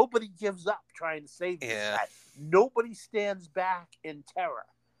free. Nobody gives up trying to save this guy. Nobody stands back in terror.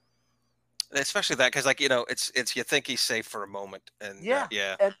 Especially that, because it's you think he's safe for a moment, and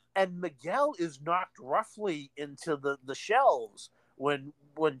and Miguel is knocked roughly into the shelves when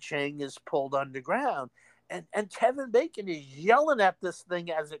Chang is pulled underground, and Kevin Bacon is yelling at this thing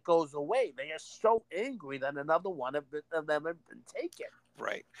as it goes away. They are so angry that another one of them have been taken.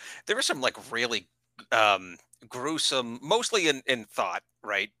 Right. There was some really gruesome, mostly in thought.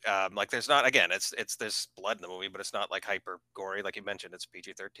 Right. Like there's not, again, there's blood in the movie, but it's not like hyper gory, like you mentioned. It's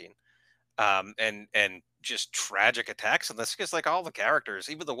PG-13. And just tragic attacks, and that's because all the characters,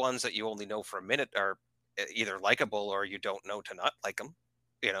 even the ones that you only know for a minute, are either likable or you don't know to not like them.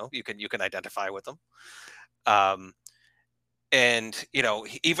 You can identify with them. And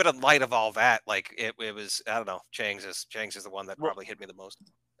even in light of all that, like it was, I don't know. Chang's is the one that Well, probably hit me the most.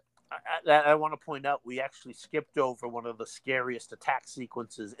 I want to point out we actually skipped over one of the scariest attack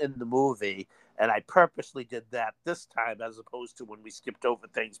sequences in the movie, and I purposely did that this time as opposed to when we skipped over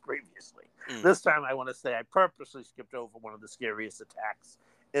things previously. Mm. This time, I want to say I purposely skipped over one of the scariest attacks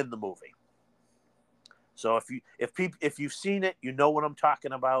in the movie. So if you've seen it, you know what I'm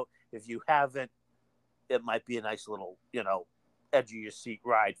talking about. If you haven't, it might be a nice little edge of your seat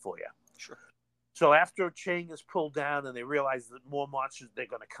ride for you. Sure. So after Chang is pulled down and they realize that more monsters, they're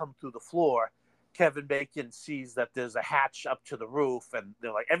going to come through the floor, Kevin Bacon sees that there's a hatch up to the roof, and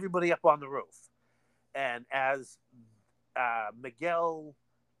they're like, everybody up on the roof. And as Miguel,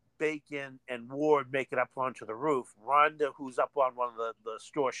 Bacon, and Ward make it up onto the roof, Rhonda, who's up on one of the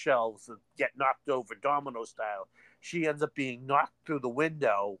store shelves, get knocked over domino style. She ends up being knocked through the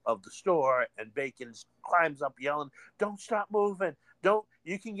window of the store, and Bacon climbs up yelling, "Don't stop moving. Don't,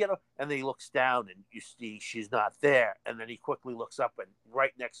 you can get up." And then he looks down and you see she's not there. And then he quickly looks up, and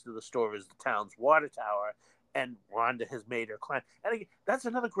right next to the store is the town's water tower. And Rhonda has made her climb. And again, that's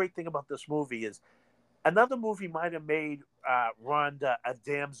another great thing about this movie is another movie might have made Rhonda a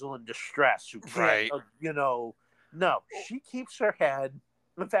damsel in distress who can't, Right. No, she keeps her head.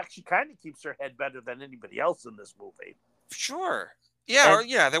 In fact, she kind of keeps her head better than anybody else in this movie. Sure. Yeah, or And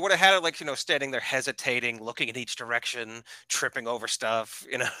yeah, they would have had it like, standing there hesitating, looking in each direction, tripping over stuff.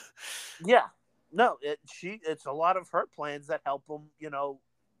 yeah, no, it's a lot of her plans that help them,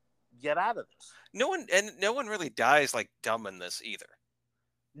 get out of this. No one really dies like dumb in this either.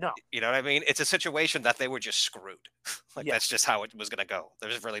 No, You know what I mean? It's a situation that they were just screwed. Like yeah. that's just how it was going to go.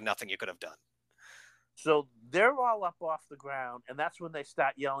 There's really nothing you could have done. So they're all up off the ground, and that's when they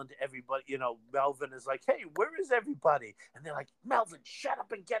start yelling to everybody. Melvin is like, "Hey, where is everybody?" And they're like, "Melvin, shut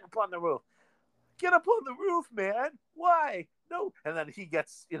up and get up on the roof. Get up on the roof, man. Why? No." And then he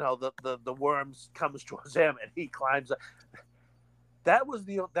gets, the worms comes towards him, and he climbs up.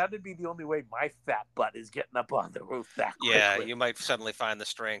 That'd be the only way my fat butt is getting up on the roof that Yeah, quickly. you might suddenly find the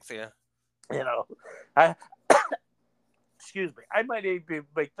strength. Yeah. I excuse me. I might even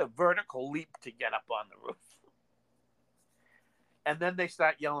make the vertical leap to get up on the roof. And then they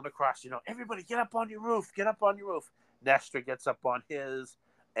start yelling across, "Everybody get up on your roof, get up on your roof." Nestor gets up on his,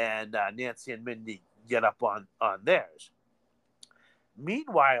 and Nancy and Mindy get up on theirs.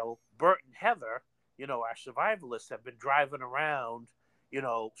 Meanwhile, Bert and Heather, our survivalists, have been driving around,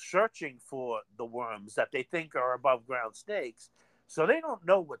 searching for the worms that they think are above ground snakes. So they don't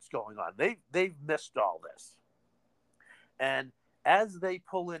know what's going on. They've missed all this. And as they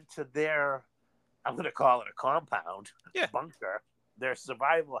pull into their, I'm going to call it a compound, Yeah. bunker, their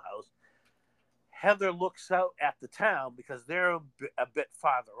survival house, Heather looks out at the town because they're a bit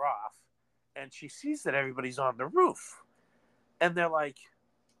farther off, and she sees that everybody's on the roof. And they're like,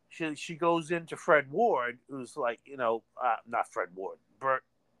 she goes into Fred Ward, who's like, not Fred Ward, Bert,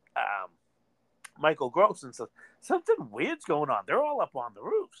 Michael Gross, and says, "Something weird's going on. They're all up on the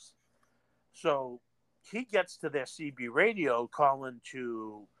roofs." So he gets to their CB radio, calling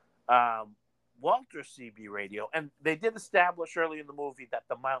to Walter's CB radio. And they did establish early in the movie that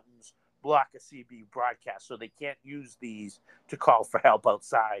the mountains block a CB broadcast, so they can't use these to call for help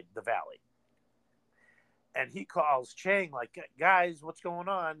outside the valley. And he calls Chang, like, "Guys, what's going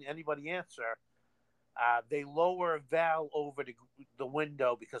on? Anybody answer?" They lower Val over the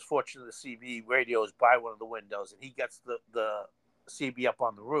window because fortunately the CB radio is by one of the windows, and he gets the CB up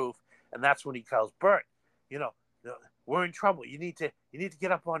on the roof, and that's when he calls Bert. "We're in trouble. You need to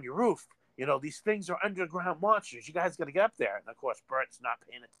get up on your roof. These things are underground monsters. You guys got to get up there." And of course, Bert's not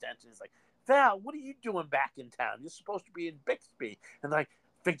paying attention. He's like, "Val, what are you doing back in town? You're supposed to be in Bixby." And like,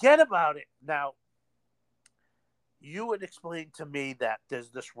 "Forget about it." Now, you would explain to me that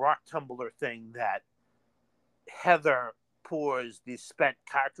there's this rock tumbler thing that Heather pours these spent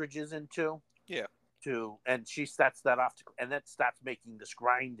cartridges into. Yeah. And she sets that off, and that starts making this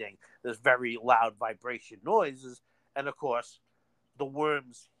grinding, this very loud vibration noises. And of course, the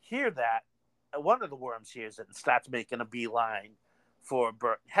worms hear that. One of the worms hears it and starts making a beeline for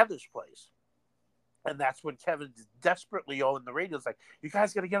Bert and Heather's place. And that's when Kevin's desperately on the radio. It's like, "You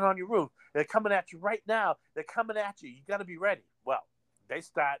guys got to get on your roof. They're coming at you right now. They're coming at you. You got to be ready." Well, they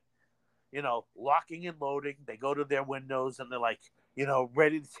start, locking and loading. They go to their windows and they're like,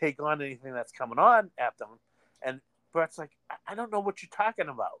 ready to take on anything that's coming on at them. And Bert's like, I don't know what you're talking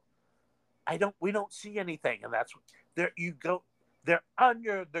about. We don't see anything." And that's there you go. They're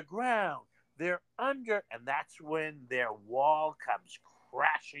under the ground. They're under, and that's when their wall comes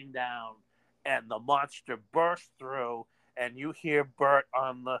crashing down, and the monster bursts through, and you hear Bert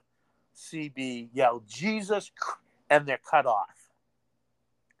on the CB yell, "Jesus!" and they're cut off.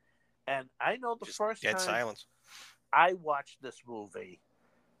 And I know the Just first dead time silence. I watched this movie,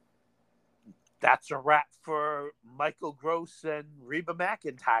 that's a wrap for Michael Gross and Reba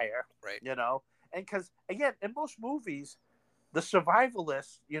McEntire, Right. you know? And because, again, in most movies, the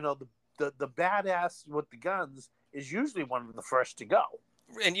survivalist, the badass with the guns is usually one of the first to go.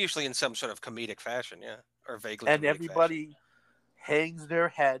 And usually in some sort of comedic fashion, yeah. Or vaguely And comedic everybody fashion. hangs their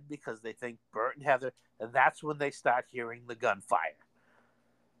head because they think Bert and Heather, and that's when they start hearing the gunfire.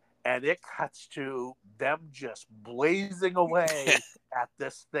 And it cuts to them just blazing away at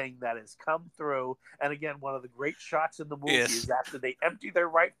this thing that has come through. And again, one of the great shots in the movie is after they empty their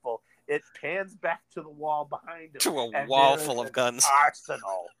rifle, it pans back to the wall behind them. To a and wall there full is of guns.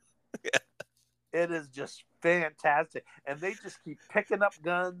 Arsenal. Yeah. It is just fantastic. And they just keep picking up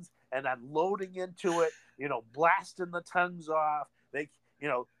guns and unloading into it, blasting the tongues off.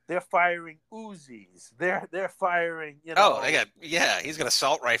 They're firing Uzis. They're firing, Oh, he's got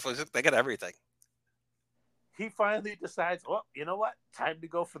assault rifles. They got everything. He finally decides, well, you know what? Time to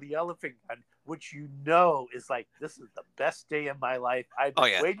go for the elephant gun, which is like, this is the best day of my life. I've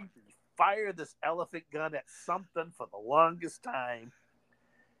been waiting to fire this elephant gun at something for the longest time.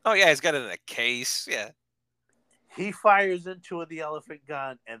 Oh, yeah, he's got it in a case. Yeah. He fires into the elephant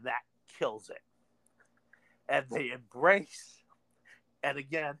gun, and that kills it. And they embrace. And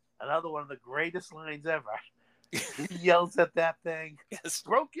again, another one of the greatest lines ever. He yells at that thing. Yes.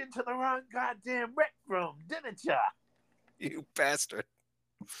 Broke into the wrong goddamn rec room, didn't ya? You bastard.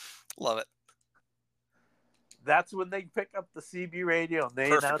 Love it. That's when they pick up the CB radio and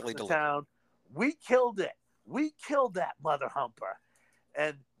they announce the town, we killed it. We killed that mother humper.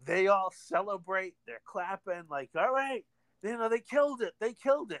 And they all celebrate. They're clapping like, all right, they killed it. They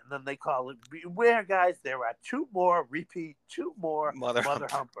killed it. And then they call it, beware, guys, there are two more mother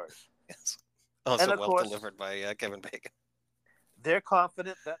humpers. Yes. Also well delivered by Kevin Bacon. They're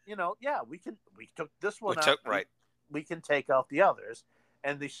confident that, we took this one out. Right. We can take out the others.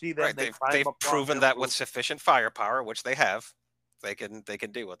 And they see that they've proven that with sufficient firepower, which they have, they can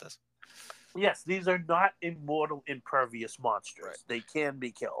deal with this. Yes, these are not immortal, impervious monsters. Right. They can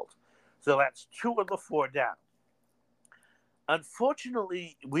be killed. So that's 2 of the 4 down.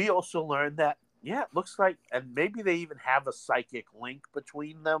 Unfortunately, we also learned that, it looks like, and maybe they even have a psychic link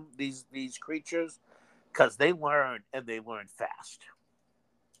between them, these creatures, because they learn, and they learn fast.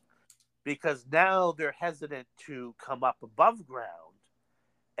 Because now they're hesitant to come up above ground.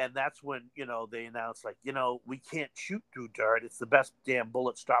 And that's when, they announce, like, we can't shoot through dirt. It's the best damn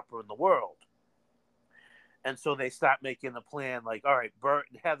bullet stopper in the world. And so they start making the plan, like, all right, Bert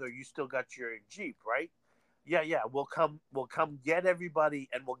and Heather, you still got your Jeep, right? Yeah, we'll come get everybody,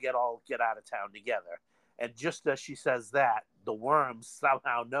 and we'll get out of town together. And just as she says that, the worms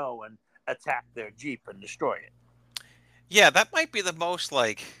somehow know and attack their Jeep and destroy it. Yeah, that might be the most,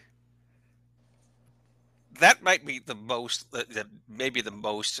 like... That might be the most, maybe the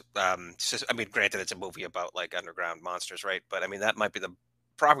most, I mean, granted, it's a movie about, like, underground monsters, right? But, I mean, that might be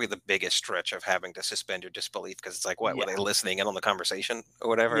probably the biggest stretch of having to suspend your disbelief, because it's like, what, were they listening in on the conversation or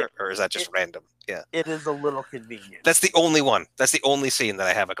whatever? Yeah. Or is that just random? Yeah. It is a little convenient. That's the only one. That's the only scene that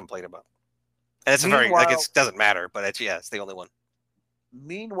I have a complaint about. And it's it doesn't matter, but it's the only one.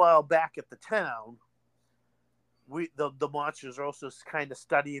 Meanwhile, back at the town, the monsters are also kind of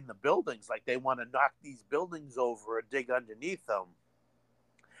studying the buildings. Like, they want to knock these buildings over or dig underneath them.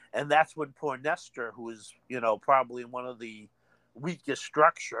 And that's when poor Nestor, who is, probably one of the weakest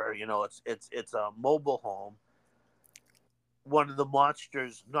structure, it's a mobile home. One of the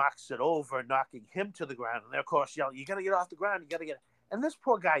monsters knocks it over, knocking him to the ground. And they're, of course, yelling, you got to get off the ground. You got to get... And this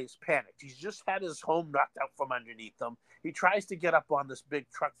poor guy is panicked. He's just had his home knocked out from underneath him. He tries to get up on this big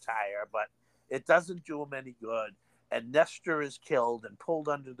truck tire, but it doesn't do him any good. And Nestor is killed and pulled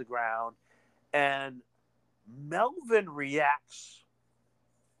under the ground. And Melvin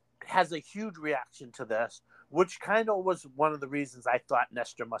has a huge reaction to this, which kind of was one of the reasons I thought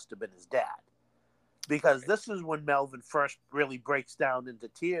Nestor must have been his dad. Because this is when Melvin first really breaks down into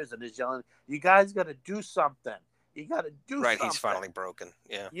tears and is yelling, you guys got to do something. You got to do something. Right, he's finally broken.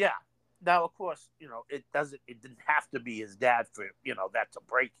 Yeah. Yeah. Now, of course, it didn't have to be his dad for, that to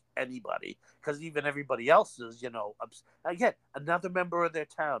break anybody, because even everybody else's, again, another member of their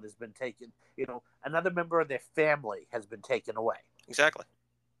town has been taken, another member of their family has been taken away. Exactly.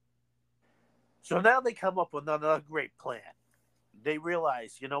 So now they come up with another great plan. They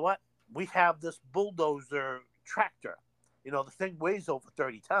realize, you know what? We have this bulldozer tractor. The thing weighs over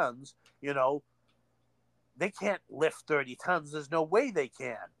 30 tons. They can't lift 30 tons. There's no way they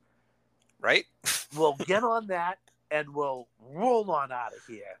can. Right? We'll get on that, and we'll roll on out of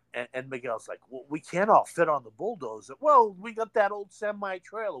here. And Miguel's like, well, we can't all fit on the bulldozer. Well, we got that old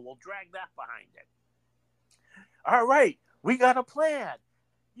semi-trailer. We'll drag that behind it. All right, we got a plan.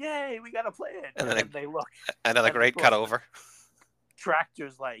 Yay, we got a plan. And then they look. Another great cut over.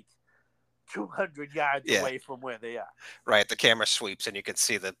 Tractor's like 200 yards away from where they are. Right, the camera sweeps and you can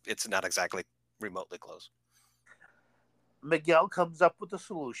see that it's not exactly remotely close. Miguel comes up with a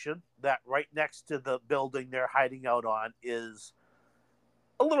solution that right next to the building they're hiding out on is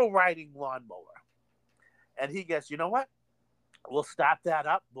a little riding lawnmower. And he goes, you know what? We'll start that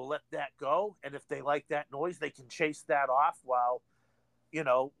up. We'll let that go. And if they like that noise, they can chase that off while, you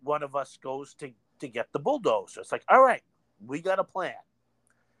know, one of us goes to get the bulldozer. It's like, all right, we got a plan.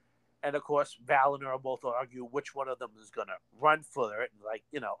 And of course, Val and Earl both argue which one of them is going to run for it. And like,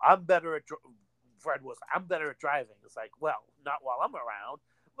 you know, Fred was, I'm better at driving. It's like, well, not while I'm around.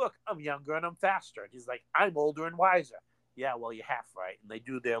 Look, I'm younger and I'm faster. And he's like, I'm older and wiser. Yeah, well, you're half right. And they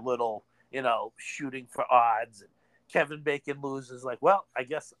do their little, you know, shooting for odds. And Kevin Bacon loses. Like, well, I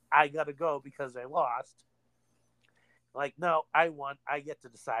guess I got to go because I lost. Like, no, I won. I get to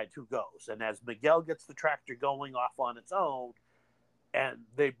decide who goes. And as Miguel gets the tractor going off on its own, and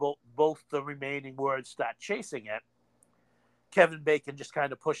they both the remaining words start chasing it, Kevin Bacon just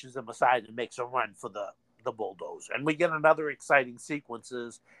kind of pushes them aside and makes a run for the bulldozer. And we get another exciting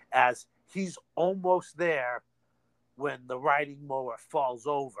sequences as he's almost there when the riding mower falls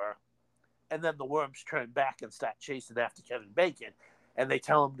over, and then the worms turn back and start chasing after Kevin Bacon. And they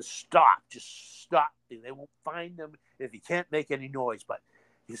tell him to stop, just stop. They won't find him if he can't make any noise. But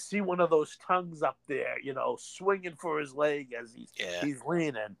you see one of those tongues up there, you know, swinging for his leg as he's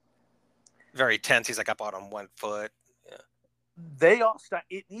leaning. Very tense. He's like up on one foot. Yeah. They all start.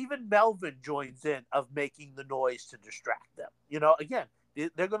 Even Melvin joins in of making the noise to distract them. You know, again,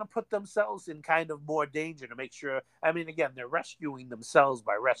 they're going to put themselves in kind of more danger to make sure. I mean, again, they're rescuing themselves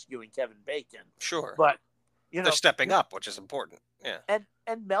by rescuing Kevin Bacon. Sure. But, you know, they're stepping up, which is important. Yeah.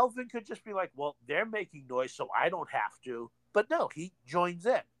 And Melvin could just be like, well, they're making noise, so I don't have to. But no, he joins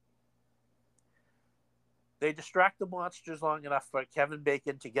in. They distract the monsters long enough for Kevin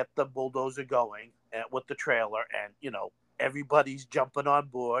Bacon to get the bulldozer going with the trailer. And, you know, everybody's jumping on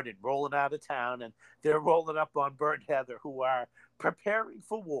board and rolling out of town. And they're rolling up on Bert and Heather, who are preparing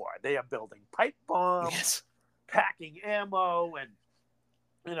for war. They are building pipe bombs, packing ammo. And,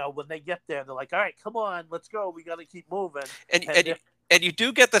 you know, when they get there, they're like, all right, come on, let's go. We got to keep moving. And you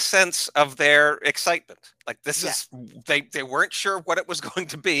do get the sense of their excitement. Like this is, they weren't sure what it was going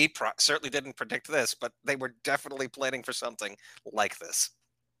to be. Certainly didn't predict this, but they were definitely planning for something like this.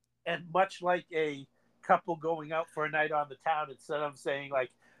 And much like a couple going out for a night on the town, instead of saying like,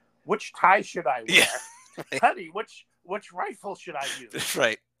 which tie should I wear? Yeah, right. Honey, which rifle should I use?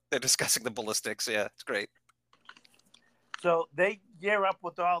 Right. They're discussing the ballistics. Yeah, it's great. So they gear up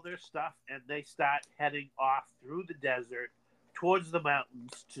with all their stuff and they start heading off through the desert towards the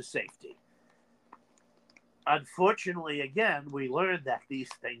mountains to safety. Unfortunately, again, we learned that these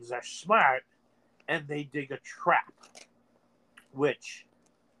things are smart and they dig a trap, which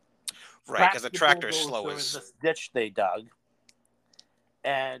because the tractor's slow as this ditch they dug.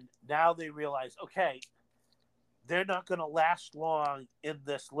 And now they realize, okay, they're not going to last long in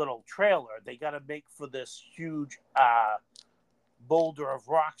this little trailer. They got to make for this huge boulder of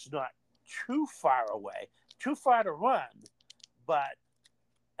rocks not too far away, too far to run. But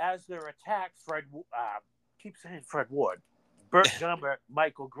as they're attacked, keep saying Fred Ward, Bert Gummer,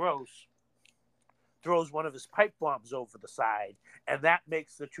 Michael Gross, throws one of his pipe bombs over the side, and that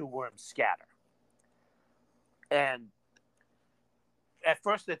makes the two worms scatter. And at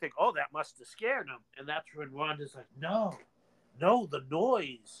first they think, oh, that must have scared them. And that's when Rhonda's like, no, the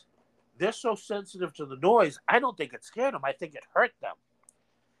noise. They're so sensitive to the noise. I don't think it scared them. I think it hurt them.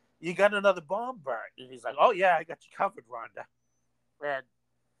 You got another bomb, Bert? And he's like, oh, yeah, I got you covered, Rhonda. And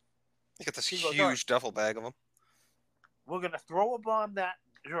you got this huge duffel bag of them. We're going to throw a bomb that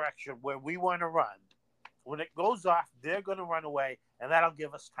direction where we want to run. When it goes off, they're going to run away, and that'll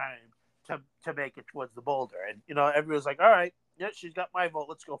give us time to make it towards the boulder. And, you know, everyone's like, all right, yeah, she's got my vote.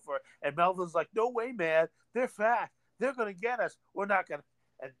 Let's go for it. And Melvin's like, no way, man. They're fast. They're going to get us. We're not going to.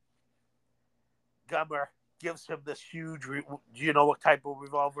 And Gummer gives him this huge, do you know what type of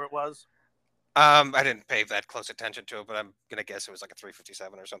revolver it was? I didn't pay that close attention to it, but I'm going to guess it was like a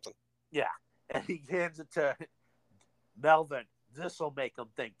 357 or something. Yeah. And he hands it to Melvin. This will make him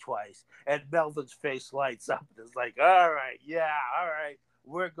think twice. And Melvin's face lights up and is like, all right,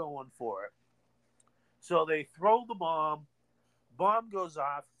 we're going for it. So they throw the bomb. Bomb goes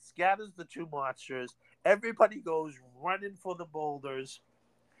off, scatters the two monsters. Everybody goes running for the boulders.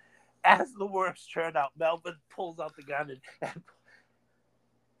 As the worms turn out, Melvin pulls out the gun, and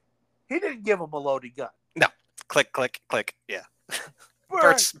he didn't give him a loaded gun. No, click, click, click. Yeah,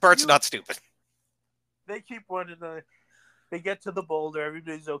 Bert, Bert's not stupid. They keep running. They get to the boulder.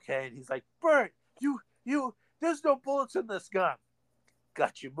 Everybody's okay, and he's like, Bert, you. There's no bullets in this gun.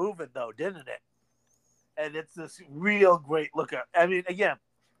 Got you moving though, didn't it? And it's this real great look at. I mean, again,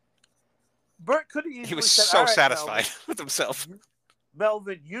 Bert could have easily He was said, so all right, satisfied Melvin, with himself.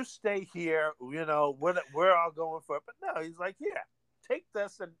 Melvin, you stay here. We're all going for it. But no, he's like, yeah, take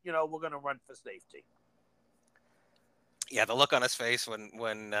this, and we're going to run for safety. Yeah, the look on his face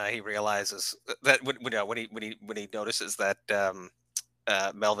when he realizes that when he notices that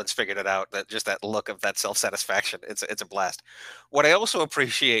Melvin's figured it out, that look of that self-satisfaction, it's a blast. What I also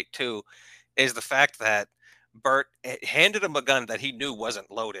appreciate too is the fact that Bert handed him a gun that he knew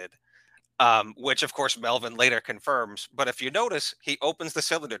wasn't loaded, which of course Melvin later confirms. But if you notice, he opens the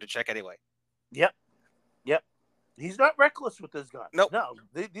cylinder to check anyway. Yep. He's not reckless with his gun. Nope. No,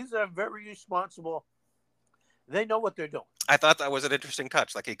 these are very responsible. They know what they're doing. I thought that was an interesting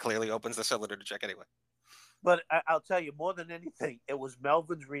touch. Like, he clearly opens the cylinder to check anyway. But I'll tell you, more than anything, it was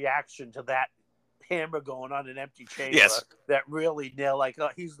Melvin's reaction to that hammer going on an empty chamber that really nailed, like,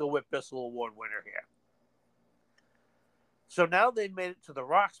 he's the Whip Bissell Award winner here. So now they made it to the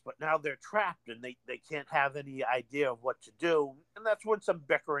rocks, but now they're trapped and they can't have any idea of what to do. And that's when some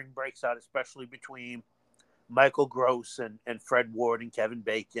bickering breaks out, especially between Michael Gross and Fred Ward and Kevin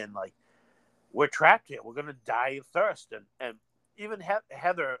Bacon. Like, we're trapped here. We're going to die of thirst. And even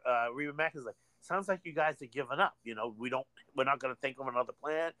Heather, Reba McEntire, is like, sounds like you guys are giving up. We're not going to think of another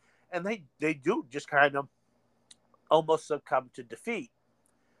plan. And they do just kind of almost succumb to defeat.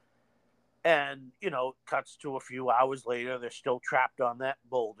 And, cuts to a few hours later, they're still trapped on that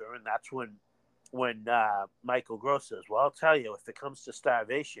boulder. And that's when Michael Gross says, well, I'll tell you, if it comes to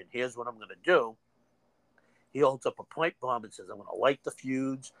starvation, here's what I'm going to do. He holds up a pipe bomb and says, I'm going to light the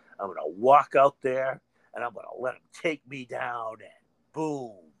fuse. I'm going to walk out there, and I'm going to let him take me down, and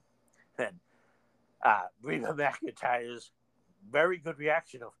boom. And Reba McEntire's very good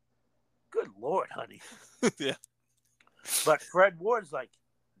reaction of, good Lord, honey. Yeah. But Fred Ward's like,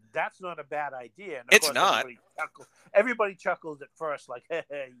 that's not a bad idea. And of it's course, not. Everybody chuckles at first, like, hey,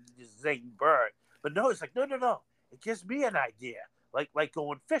 you just zing Bert. But no, it's like, no. It gives me an idea, like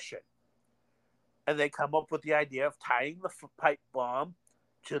going fishing. And they come up with the idea of tying the pipe bomb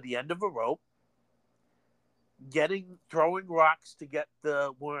to the end of a rope, throwing rocks to get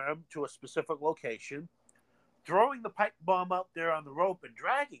the worm to a specific location, throwing the pipe bomb out there on the rope and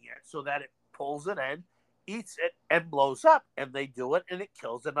dragging it so that it pulls it in, eats it, and blows up. And they do it, and it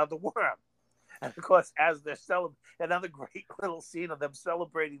kills another worm. And of course, as they're celebrating, another great little scene of them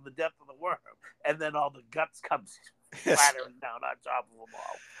celebrating the death of the worm, and then all the guts comes splattering down on top of them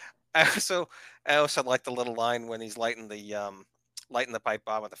all. I also like the little line when he's lighting the pipe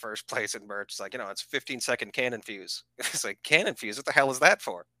bomb in the first place, and Bert's like, it's a 15-second cannon fuse. It's like, cannon fuse? What the hell is that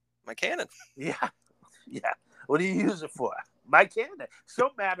for? My cannon. Yeah. What do you use it for? My cannon. So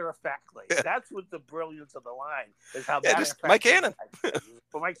matter-of-factly. Yeah. That's what the brilliance of the line is. How matter-of-factly my cannon.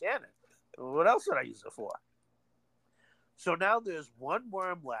 For my cannon. What else would I use it for? So now there's one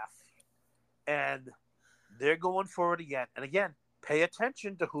worm left, and they're going for it again. And again, pay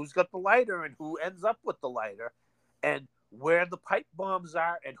attention to who's got the lighter and who ends up with the lighter, and where the pipe bombs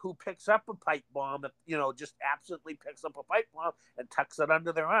are, and who picks up a pipe bomb, just absently picks up a pipe bomb and tucks it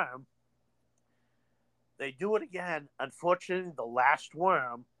under their arm. They do it again. Unfortunately, the last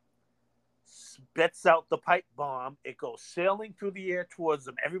worm spits out the pipe bomb. It goes sailing through the air towards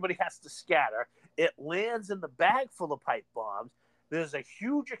them. Everybody has to scatter. It lands in the bag full of pipe bombs. There's a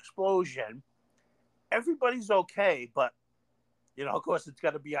huge explosion. Everybody's okay, but of course, it's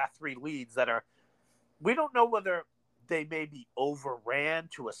got to be our three leads we don't know whether they maybe overran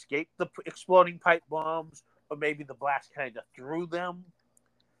to escape the exploding pipe bombs, or maybe the blast kind of threw them.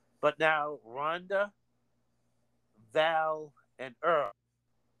 But now Rhonda, Val, and Earl,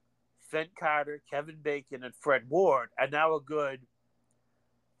 Finn Carter, Kevin Bacon, and Fred Ward are now a good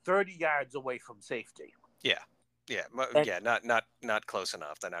 30 yards away from safety. Yeah. Not close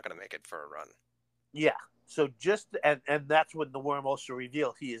enough. They're not going to make it for a run. Yeah. So and that's when the worm also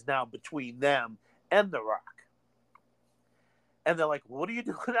revealed he is now between them and the rock. And they're like, what are you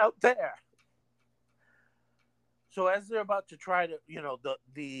doing out there? So as they're about to try to,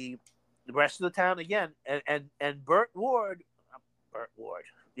 the rest of the town again, and Burt Ward.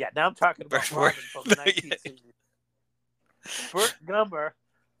 Yeah, now I'm talking about Robin from the 1960s. Burt Gummer,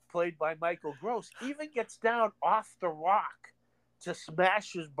 played by Michael Gross, even gets down off the rock to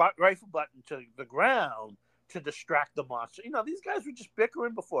smash his rifle button to the ground to distract the monster. These guys were just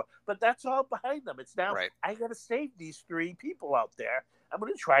bickering before, but that's all behind them. It's now, Right. I got to save these 3 people out there. I'm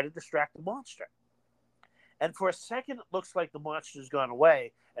going to try to distract the monster. And for a second, it looks like the monster's gone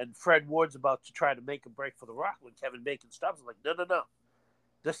away, and Fred Ward's about to try to make a break for the Rock when Kevin Bacon stops him. Like, no.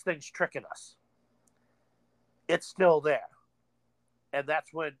 This thing's tricking us. It's still there. And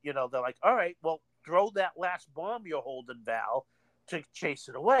that's when, they're like, all right, well, throw that last bomb you're holding, Val, to chase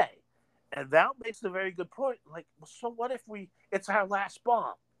it away. And Val makes a very good point. Like, well, so what if it's our last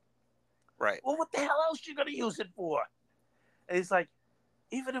bomb? Right. Well, what the hell else you going to use it for? And he's like,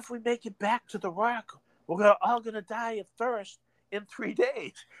 even if we make it back to the Rock, we're all going to die of thirst in 3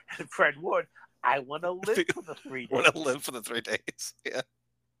 days. And Fred Ward, I want to live for the 3 days. Want to live for the 3 days. Yeah.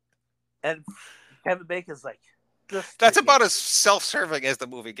 And Kevin Bacon's like, that's about as self-serving as the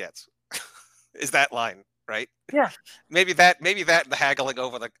movie gets. Is that line, right? Yeah. Maybe that and the haggling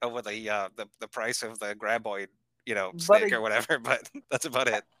over the price of the graboid, snake or whatever, but that's about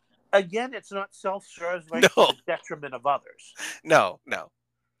it. Again, it's not self-serving to the detriment of others. No.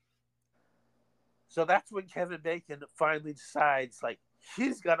 So that's when Kevin Bacon finally decides, like,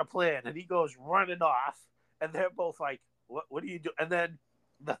 he's got a plan, and he goes running off, and they're both like, what do you do? And then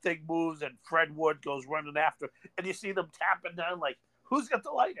the thing moves, and Fred Ward goes running after, and you see them tapping down, like, who's got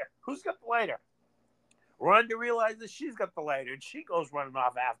the lighter? Who's got the lighter? Rhonda realizes she's got the lighter, and she goes running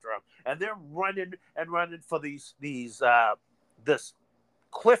off after him, and they're running for this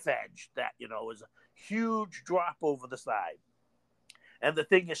cliff edge that, is a huge drop over the side. And the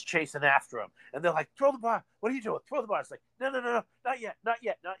thing is chasing after him. And they're like, throw the bar. What are you doing? Throw the bar. It's like, no, not yet.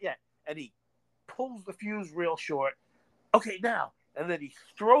 And he pulls the fuse real short. Okay, now. And then he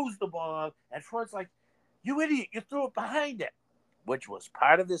throws the bomb. And Fred's like, you idiot, you threw it behind it. Which was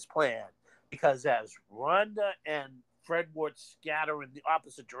part of his plan. Because as Rhonda and Fred Ward scatter in the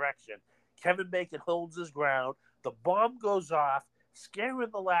opposite direction, Kevin Bacon holds his ground. The bomb goes off, scaring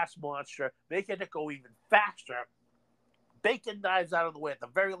the last monster, making it go even faster. Bacon dives out of the way at the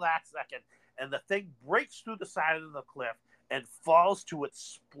very last second, and the thing breaks through the side of the cliff and falls to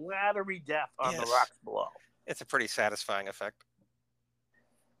its splattery death on the rocks below. It's a pretty satisfying effect.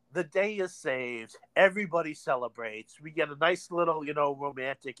 The day is saved. Everybody celebrates. We get a nice little,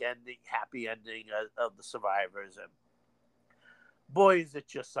 romantic ending, happy ending of the survivors. And boy, is it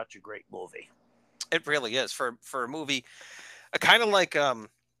just such a great movie. It really is. For a movie, kind of like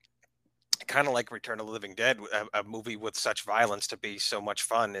Return of the Living Dead, a movie with such violence to be so much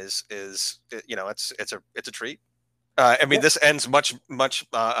fun is it's a treat. I mean, this ends much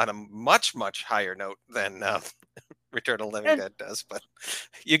on a much higher note than Return of the Living Dead does, but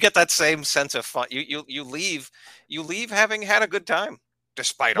you get that same sense of fun. You leave having had a good time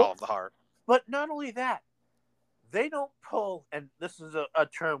despite all of the horror. But not only that, they don't pull, and this is a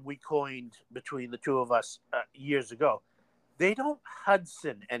term we coined between the two of us years ago. They don't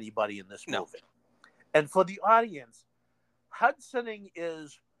Hudson anybody in this movie. No. And for the audience, Hudsoning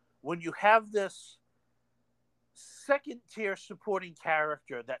is when you have this second-tier supporting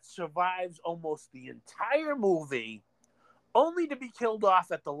character that survives almost the entire movie, only to be killed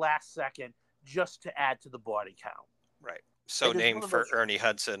off at the last second just to add to the body count. Right. So named for Ernie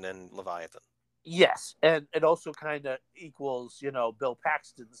Hudson and Leviathan. Yes, and it also kind of equals, Bill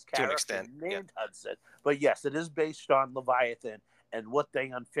Paxton's character to an extent, named Hudson. But yes, it is based on Leviathan and what they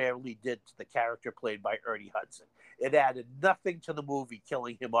unfairly did to the character played by Ernie Hudson. It added nothing to the movie,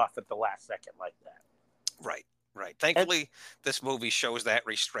 killing him off at the last second like that. Right. Thankfully, this movie shows that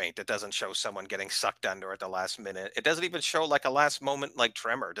restraint. It doesn't show someone getting sucked under at the last minute. It doesn't even show like a last moment like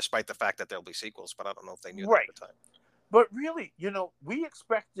Tremor, despite the fact that there'll be sequels. But I don't know if they knew that at the time. But really, we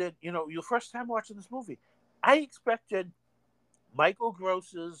expected, your first time watching this movie, I expected Michael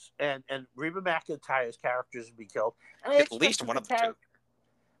Gross's and Reba McEntire's characters to be killed. And at least one of the two.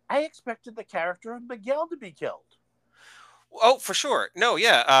 I expected the character of Miguel to be killed. Oh, for sure. No,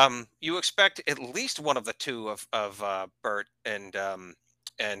 yeah. You expect at least one of the two of Bert and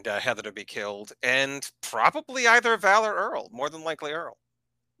Heather to be killed, and probably either Val or Earl. More than likely Earl.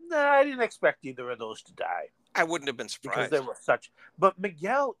 No, I didn't expect either of those to die. I wouldn't have been surprised because they were such. But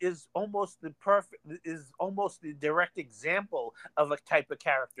Miguel is almost the direct example of a type of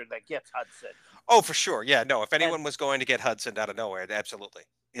character that gets Hudson. Oh, for sure. Yeah. No. If anyone was going to get Hudson out of nowhere, absolutely.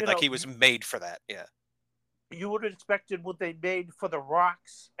 He was made for that. Yeah. You would have expected what they made for the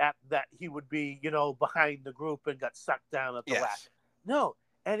Rocks that he would be, behind the group and got sucked down at the last. No,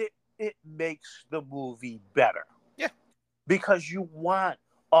 and it makes the movie better. Yeah. Because you want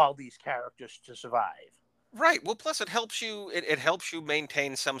all these characters to survive. Right. Well, plus it helps you. It helps you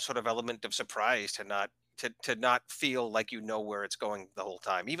maintain some sort of element of surprise to not feel like you know where it's going the whole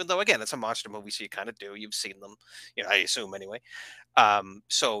time. Even though, again, it's a monster movie, so you kind of do. You've seen them, I assume anyway.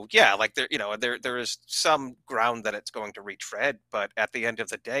 So yeah, like there is some ground that it's going to retread, but at the end of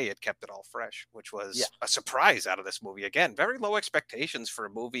the day, it kept it all fresh, which Yeah. was a surprise out of this movie. Again, very low expectations for a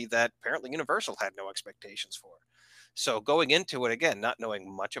movie that apparently Universal had no expectations for. So going into it again, not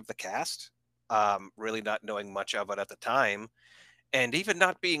knowing much of the cast, really not knowing much of it at the time, and even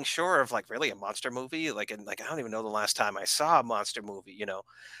not being sure of like really a monster movie, like I don't even know the last time I saw a monster movie.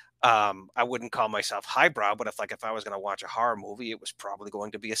 I wouldn't call myself highbrow, but if I was going to watch a horror movie, it was probably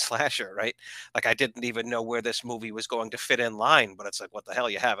going to be a slasher, right? Like I didn't even know where this movie was going to fit in line, but it's like, what the hell,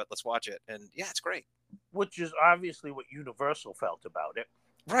 you have it, let's watch it, and yeah, it's great. Which is obviously what Universal felt about it.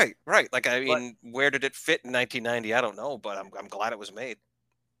 Right, right. Like I But mean, where did it fit in 1990? I don't know, but I'm glad it was made.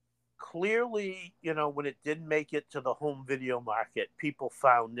 clearly, when it didn't make it to the home video market, people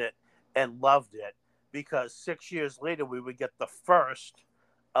found it and loved it because 6 years later, we would get the first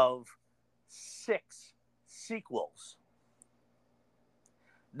of six sequels.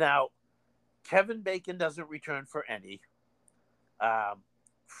 Now, Kevin Bacon doesn't return for any. Um,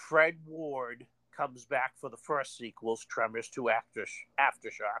 Fred Ward comes back for the first sequels, Tremors 2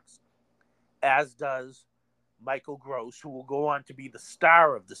 Aftershocks, as does Michael Gross, who will go on to be the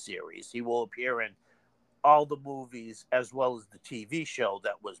star of the series. He will appear in all the movies as well as the TV show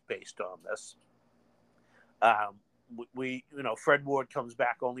that was based on this. Um, Fred Ward comes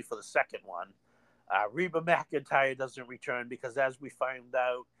back only for the second one. Reba McEntire doesn't return because, as we find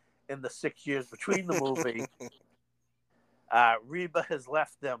out in the 6 years between the movie, Reba has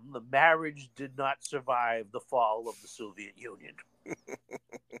left them. The marriage did not survive the fall of the Soviet Union.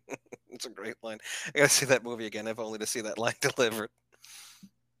 It's a great line. I gotta see that movie again, if only to see that line delivered.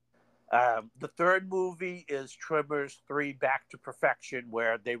 The third movie is Tremors 3 Back to Perfection,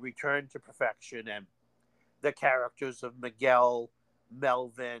 where they return to perfection, and the characters of Miguel,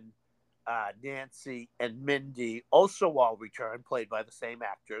 Melvin, Nancy, and Mindy also all return, played by the same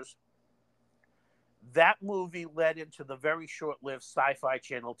actors. That movie led into the very short lived Sci Fi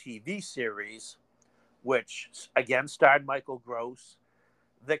Channel TV series, which again starred Michael Gross.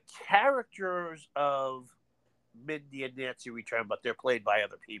 The characters of Mindy and Nancy return, but they're played by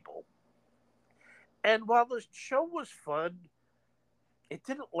other people. And while the show was fun, it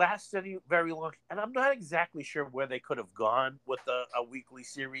didn't last any very long. And I'm not exactly sure where they could have gone with a weekly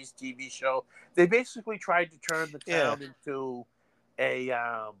series TV show. They basically tried to turn the Yeah. town into a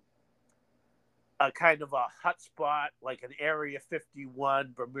a kind of a hotspot, like an Area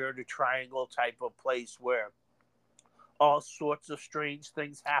 51 Bermuda Triangle type of place where all sorts of strange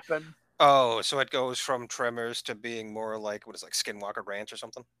things happen. Oh, so it goes from Tremors to being more like what is it, like Skinwalker Ranch or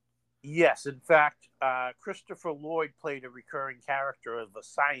something? Yes, in fact, Christopher Lloyd played a recurring character of a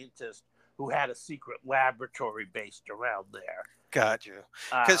scientist who had a secret laboratory based around there. Got you.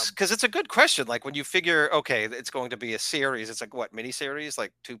 Because Um, because it's a good question. Like when you figure, okay, it's going to be a series. It's like what, miniseries,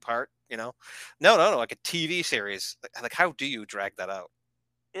 like 2 part. No, no, no, like a TV series. Like how do you drag that out?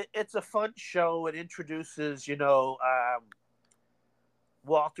 it's a fun show. It introduces,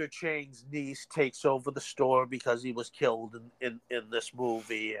 Walter Chang's niece takes over the store because he was killed in this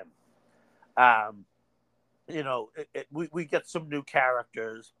movie. And, um, we get some new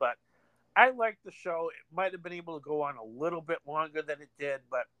characters, but I like the show. It might have been able to go on a little bit longer than it did,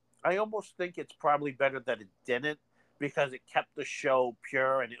 but I almost think it's probably better that it didn't because it kept the show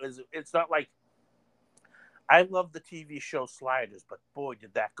pure. And it's not like I love the TV show Sliders, but boy,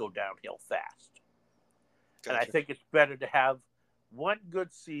 did that go downhill fast. And I Got you. think it's better to have one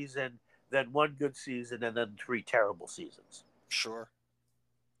good season than one good season and then three terrible seasons. Sure.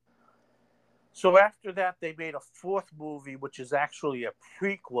 So after that, they made a fourth movie, which is actually a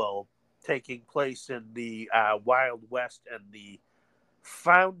prequel taking place in the Wild West and the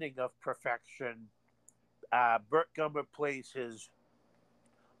founding of Perfection. Burt Gummer plays his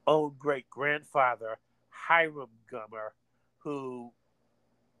own great grandfather, Hiram Gummer, who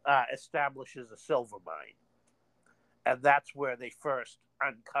establishes a silver mine. And that's where they first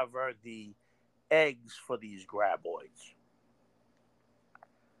uncover the eggs for these graboids.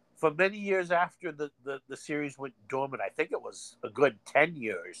 For many years after the series went dormant, I think it was a good 10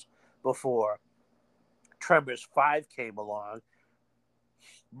 years before Tremors 5 came along.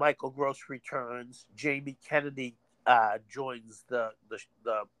 Michael Gross returns. Jamie Kennedy joins the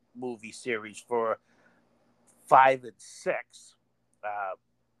movie series for 5 and 6. Uh,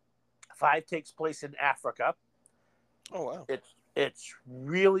 5 takes place in Africa. Oh wow. It's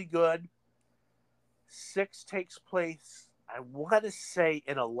really good. 6 takes place, I want to say,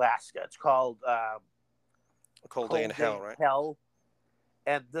 in Alaska. It's called Cold Day in Cold Day Hell, in right? Hell,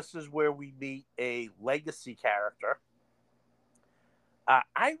 and this is where we meet a legacy character.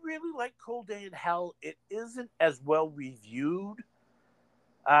 I really like Cold Day in Hell. It isn't as well reviewed.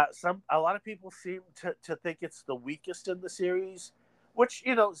 A lot of people seem to think it's the weakest in the series, which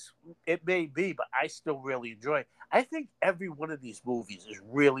it may be, but I still really enjoy it. I think every one of these movies is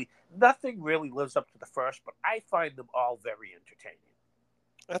really nothing really lives up to the first, but I find them all very entertaining.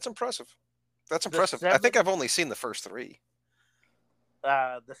 That's impressive. That's The impressive. I think seventh, I've only seen the first three.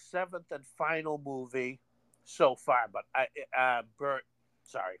 the seventh and final movie so far, but Bert,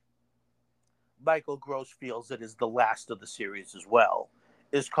 sorry, Michael Gross feels it is the last of the series as well,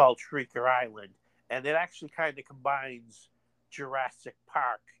 is called Shrieker Island, and it actually kind of combines Jurassic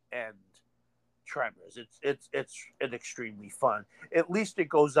Park and Tremors. It's an extremely fun. At least it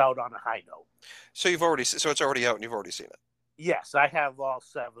goes out on a high note. So it's already out and you've already seen it. Yes, I have all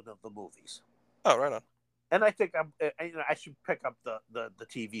seven of the movies, Oh, right on. and I think I should pick up the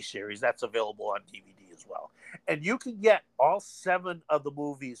TV series that's available on DVD as well. And you can get all seven of the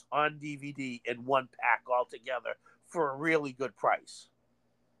movies on DVD in one pack all together for a really good price.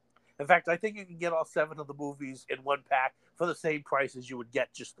 In fact, I think you can get all seven of the movies in one pack for the same price as you would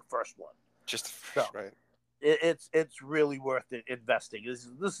get just the first one. Just the So first, right. it's really worth it investing. This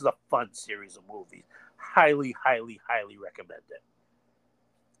is a fun series of movies. Highly, highly, highly recommend it.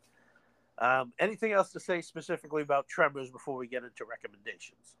 Anything else to say specifically about Tremors before we get into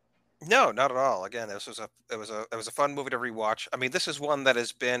recommendations? No, not at all. Again, it was a fun movie to rewatch. I mean, this is one that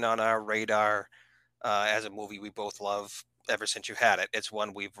has been on our radar as a movie we both love ever since you had it. It's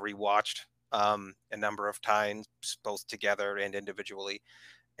one we've rewatched a number of times, both together and individually.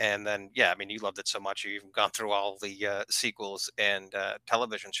 And then, yeah, I mean, you loved it so much, you even gone through all the sequels and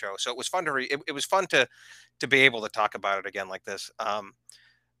television show. So it was fun it was fun to be able to talk about it again like this.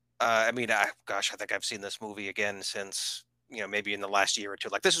 I mean, gosh, I think I've seen this movie again since maybe in the last year or two.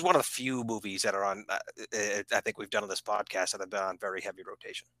 Like this is one of the few movies that are on. I think we've done on this podcast that have been on very heavy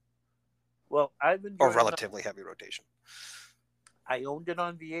rotation Well, I've or enjoyed it. relatively heavy rotation. I owned it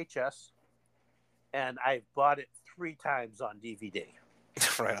on VHS, and I've bought it 3 times on DVD.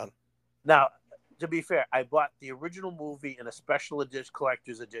 Right on. Now, to be fair, I bought the original movie in a special edition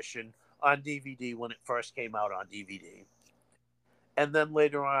collector's edition on DVD when it first came out on DVD. And then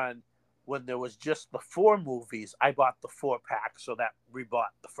later on, when there was just the 4 movies, I bought the 4 pack, so that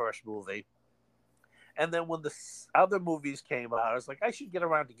rebought the first movie. And then when the other movies came out, I was like, I should get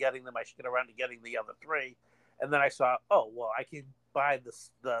around to getting them. I should get around to getting the other 3. And then I saw, oh well, I can buy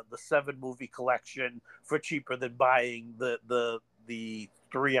the 7 movie collection for cheaper than buying the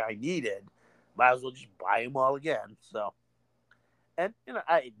 3 I needed. Might as well just buy them all again. So, and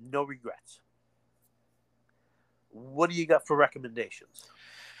I no regrets. What do you got for recommendations?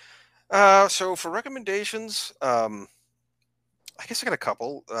 So for recommendations, I guess I got a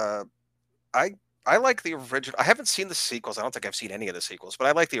couple. I I like the original. I haven't seen the sequels. I don't think I've seen any of the sequels, but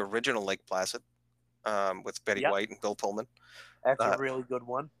I like the original Lake Placid with Betty Yep, White and Bill Pullman. that's a Uh, really good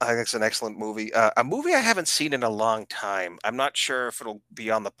one. I think it's an excellent movie. A movie I haven't seen in a long time. I'm not sure if it'll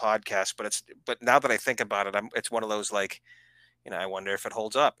be on the podcast, but now that I think about it, it's one of those like I wonder if it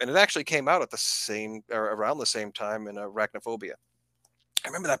holds up. And it actually came out at the same or around the same time in Arachnophobia. I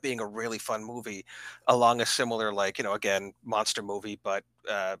remember that being a really fun movie, along a similar like again monster movie, but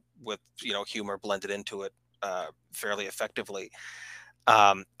with humor blended into it fairly effectively.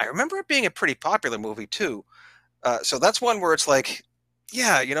 I remember it being a pretty popular movie too. So that's one where it's like,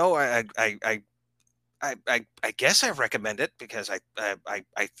 yeah, I guess I recommend it because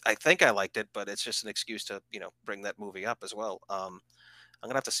I think I liked it, but it's just an excuse to bring that movie up as well. I'm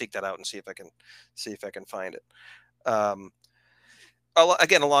gonna have to seek that out and see if I can find it. Um,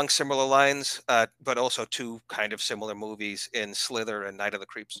 Again, along similar lines, but also two kind of similar movies in Slither and Night of the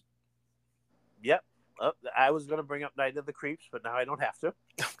Creeps. Yep. I was going to bring up Night of the Creeps, but now I don't have to.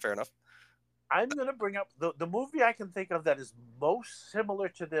 Fair enough. I'm going to bring up the movie I can think of that is most similar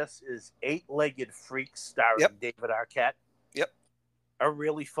to this is Eight-Legged Freaks starring Yep. David Arquette. Yep. A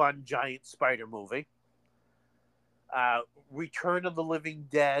really fun giant spider movie. Return of the Living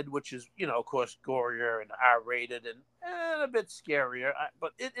Dead, which is, of course, gorier and R-rated and a bit scarier,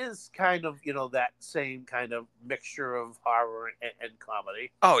 but it is kind of, that same kind of mixture of horror and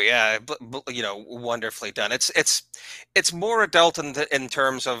comedy. Oh yeah, wonderfully done. It's more adult in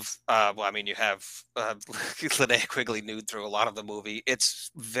terms of well, I mean, you have Linnea Quigley nude through a lot of the movie.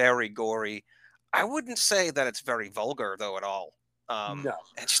 It's very gory. I wouldn't say that it's very vulgar though at all. No,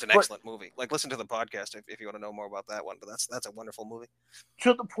 It's just an but excellent movie. Like listen to the podcast if you want to know more about that one. But that's a wonderful movie.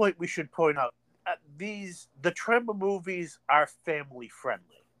 to the point, we should point out the Tremor movies are family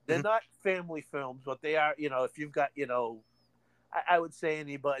friendly. They're Mhm. not family films, but they are. If you've got, I would say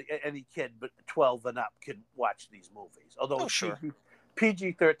any kid, but 12 and up can watch these movies. Although Oh, it's sure.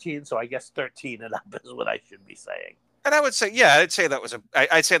 PG-13, so I guess 13 and up is what I should be saying. And I would say, yeah, I'd say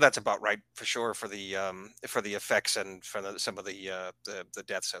that's about right for sure for the effects and for some of the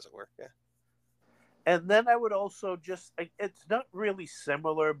deaths, as it were. Yeah. And then I would also it's not really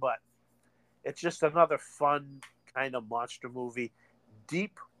similar, but it's just another fun kind of monster movie,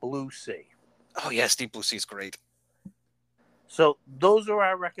 Deep Blue Sea. Oh yes, Deep Blue Sea is great. So those are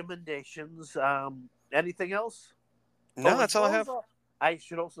our recommendations. Anything else? No, Oh, as that's all I well as have. I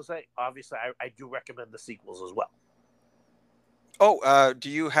should also say, obviously, I do recommend the sequels as well. Oh, do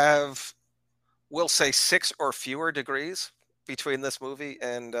you have, we'll say, 6 or fewer degrees between this movie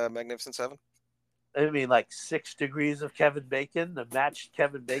and Magnificent Seven? I mean, like 6 degrees of Kevin Bacon, the matched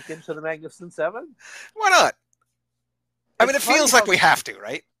Kevin Bacon to the Magnificent Seven. Why not? I mean, It's it funny feels like how we have to,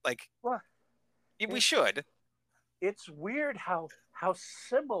 right? Like well, we it's should. it's weird how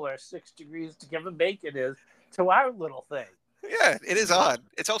similar 6 degrees to Kevin Bacon is to our little thing. Yeah, it is odd.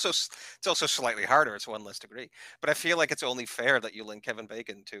 It's also slightly harder. It's 1 less degree, but I feel like it's only fair that you link Kevin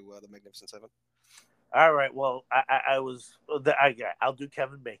Bacon to the Magnificent Seven. All right, well, I'll do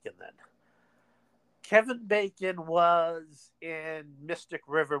Kevin Bacon then. Kevin Bacon was in Mystic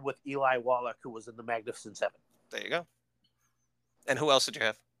River with Eli Wallach, who was in the Magnificent Seven. There you go. And who else did you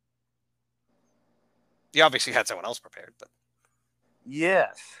have? You obviously had someone else prepared, but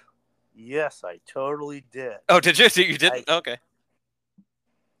Yes, yes, I totally did. oh, did you? You I didn't? Okay.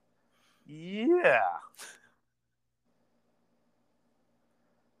 Yeah.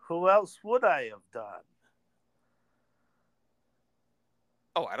 Who else would I have done?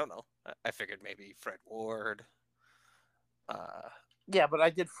 Oh, I don't know. I figured maybe Fred Ward. Uh, Yeah, but I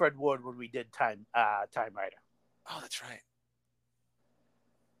did Fred Ward when we did Time Rider, oh, that's right.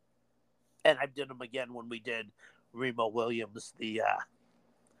 and I did him again when we did Remo Williams. The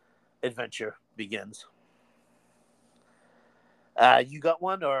adventure begins. You got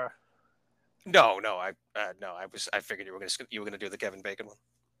one or? No, no, no. I figured you were gonna do the Kevin Bacon one.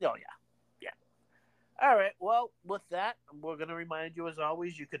 Oh yeah, yeah. All right. Well, with that, we're going to remind you, as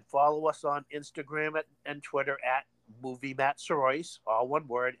always, you can follow us on Instagram and Twitter at Movie Matt Sorois, all one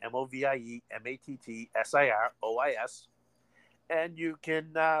word, MovieMattsirois. And you can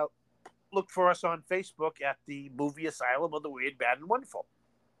look for us on Facebook at the Movie Asylum of the Weird, Bad, and Wonderful.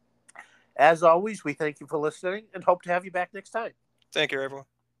 As always, we thank you for listening and hope to have you back next time. Thank you, everyone.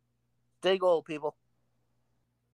 Stay gold, people.